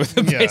getting into with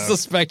the Yeah.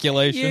 baseless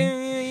speculation.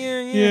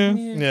 Yeah.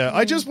 Yeah,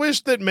 I just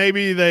wish that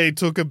maybe they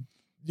took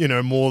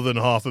more than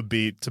half a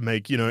beat to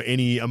make,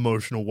 any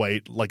emotional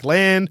weight like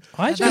land.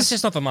 I That's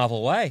just not the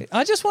Marvel way.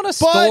 I just want a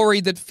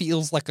story that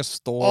feels like a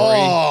story.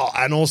 Oh,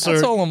 and also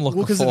That's all I'm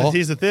looking because for.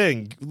 here's the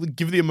thing: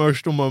 give the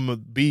emotional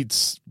moment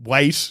beats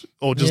weight,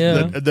 or just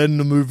Yeah. then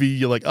the movie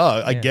you're like,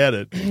 oh, I get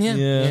it.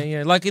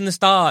 Yeah. Like in the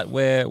start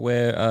where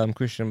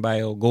Christian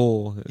Bale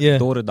Gore, Yeah. his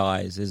daughter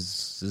dies,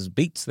 his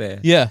beats there.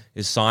 Yeah.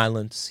 His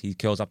silence. He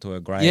curls up to her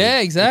grave. Yeah,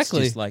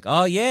 exactly. It's just like,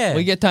 oh yeah.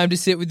 We get time to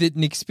sit with it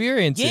and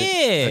experience it.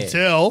 yeah.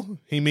 Until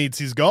he meets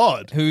his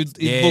god. Who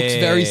it looks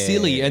very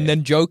silly, and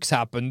then jokes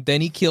happen.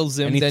 Then he kills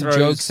him. And he Then throws,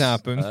 jokes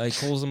happen. He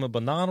calls him a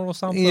banana or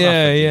something. Yeah, I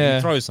forget. yeah.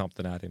 He throws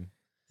something at him.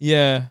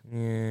 Yeah.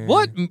 Yeah.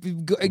 What?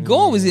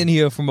 Gore was in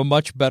here from a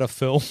much better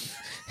film.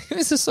 He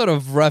was a sort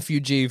of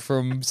refugee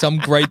from some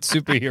great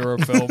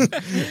superhero film.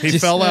 He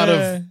fell out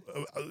of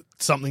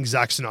something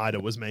Zack Snyder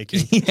was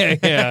making.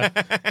 yeah,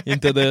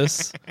 into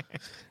this.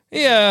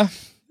 Yeah.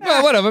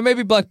 Well, whatever.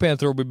 Maybe Black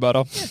Panther will be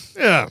better.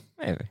 Yeah.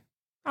 Maybe.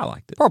 I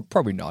liked it.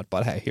 Probably not,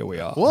 but hey, here we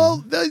are.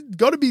 Well, there's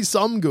got to be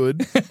some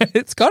good.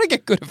 It's got to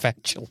get good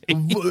eventually.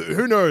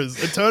 Who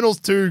knows? Eternals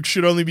 2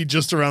 should only be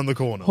just around the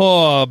corner.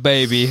 Oh,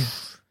 baby.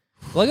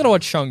 Well, I got to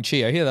watch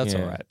Shang-Chi. I hear that's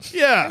Yeah. all right.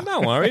 Yeah.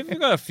 Don't worry. We've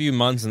got a few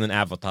months and then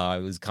Avatar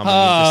is coming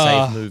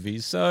Ah. to save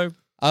movies. So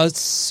A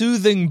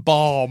soothing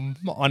balm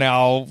on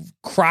our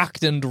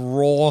cracked and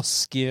raw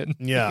skin.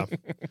 Yeah.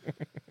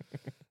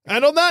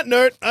 And on that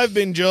note, I've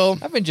been Joel.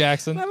 I've been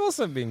Jackson. I've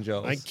also been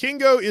Joel. And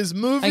Kingo is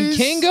movies. And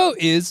Kingo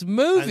is And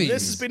movies.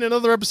 this has been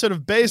another episode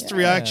of Based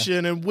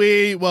Reaction, and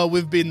we've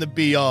been the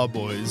BR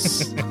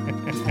boys.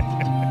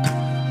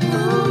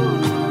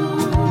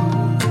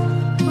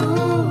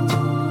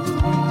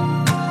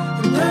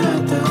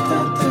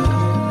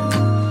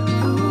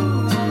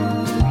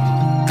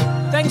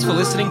 Thanks for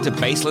listening to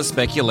Baseless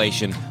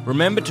Speculation.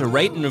 Remember to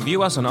rate and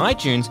review us on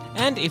iTunes,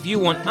 and if you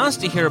want us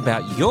to hear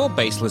about your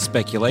baseless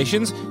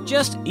speculations,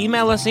 just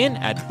email us in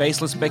at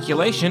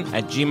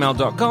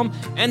baselessspeculation@gmail.com,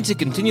 and to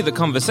continue the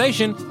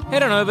conversation,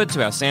 head on over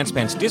to our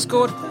Sanspants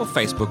Discord or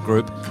Facebook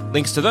group.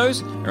 Links to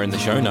those are in the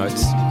show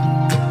notes.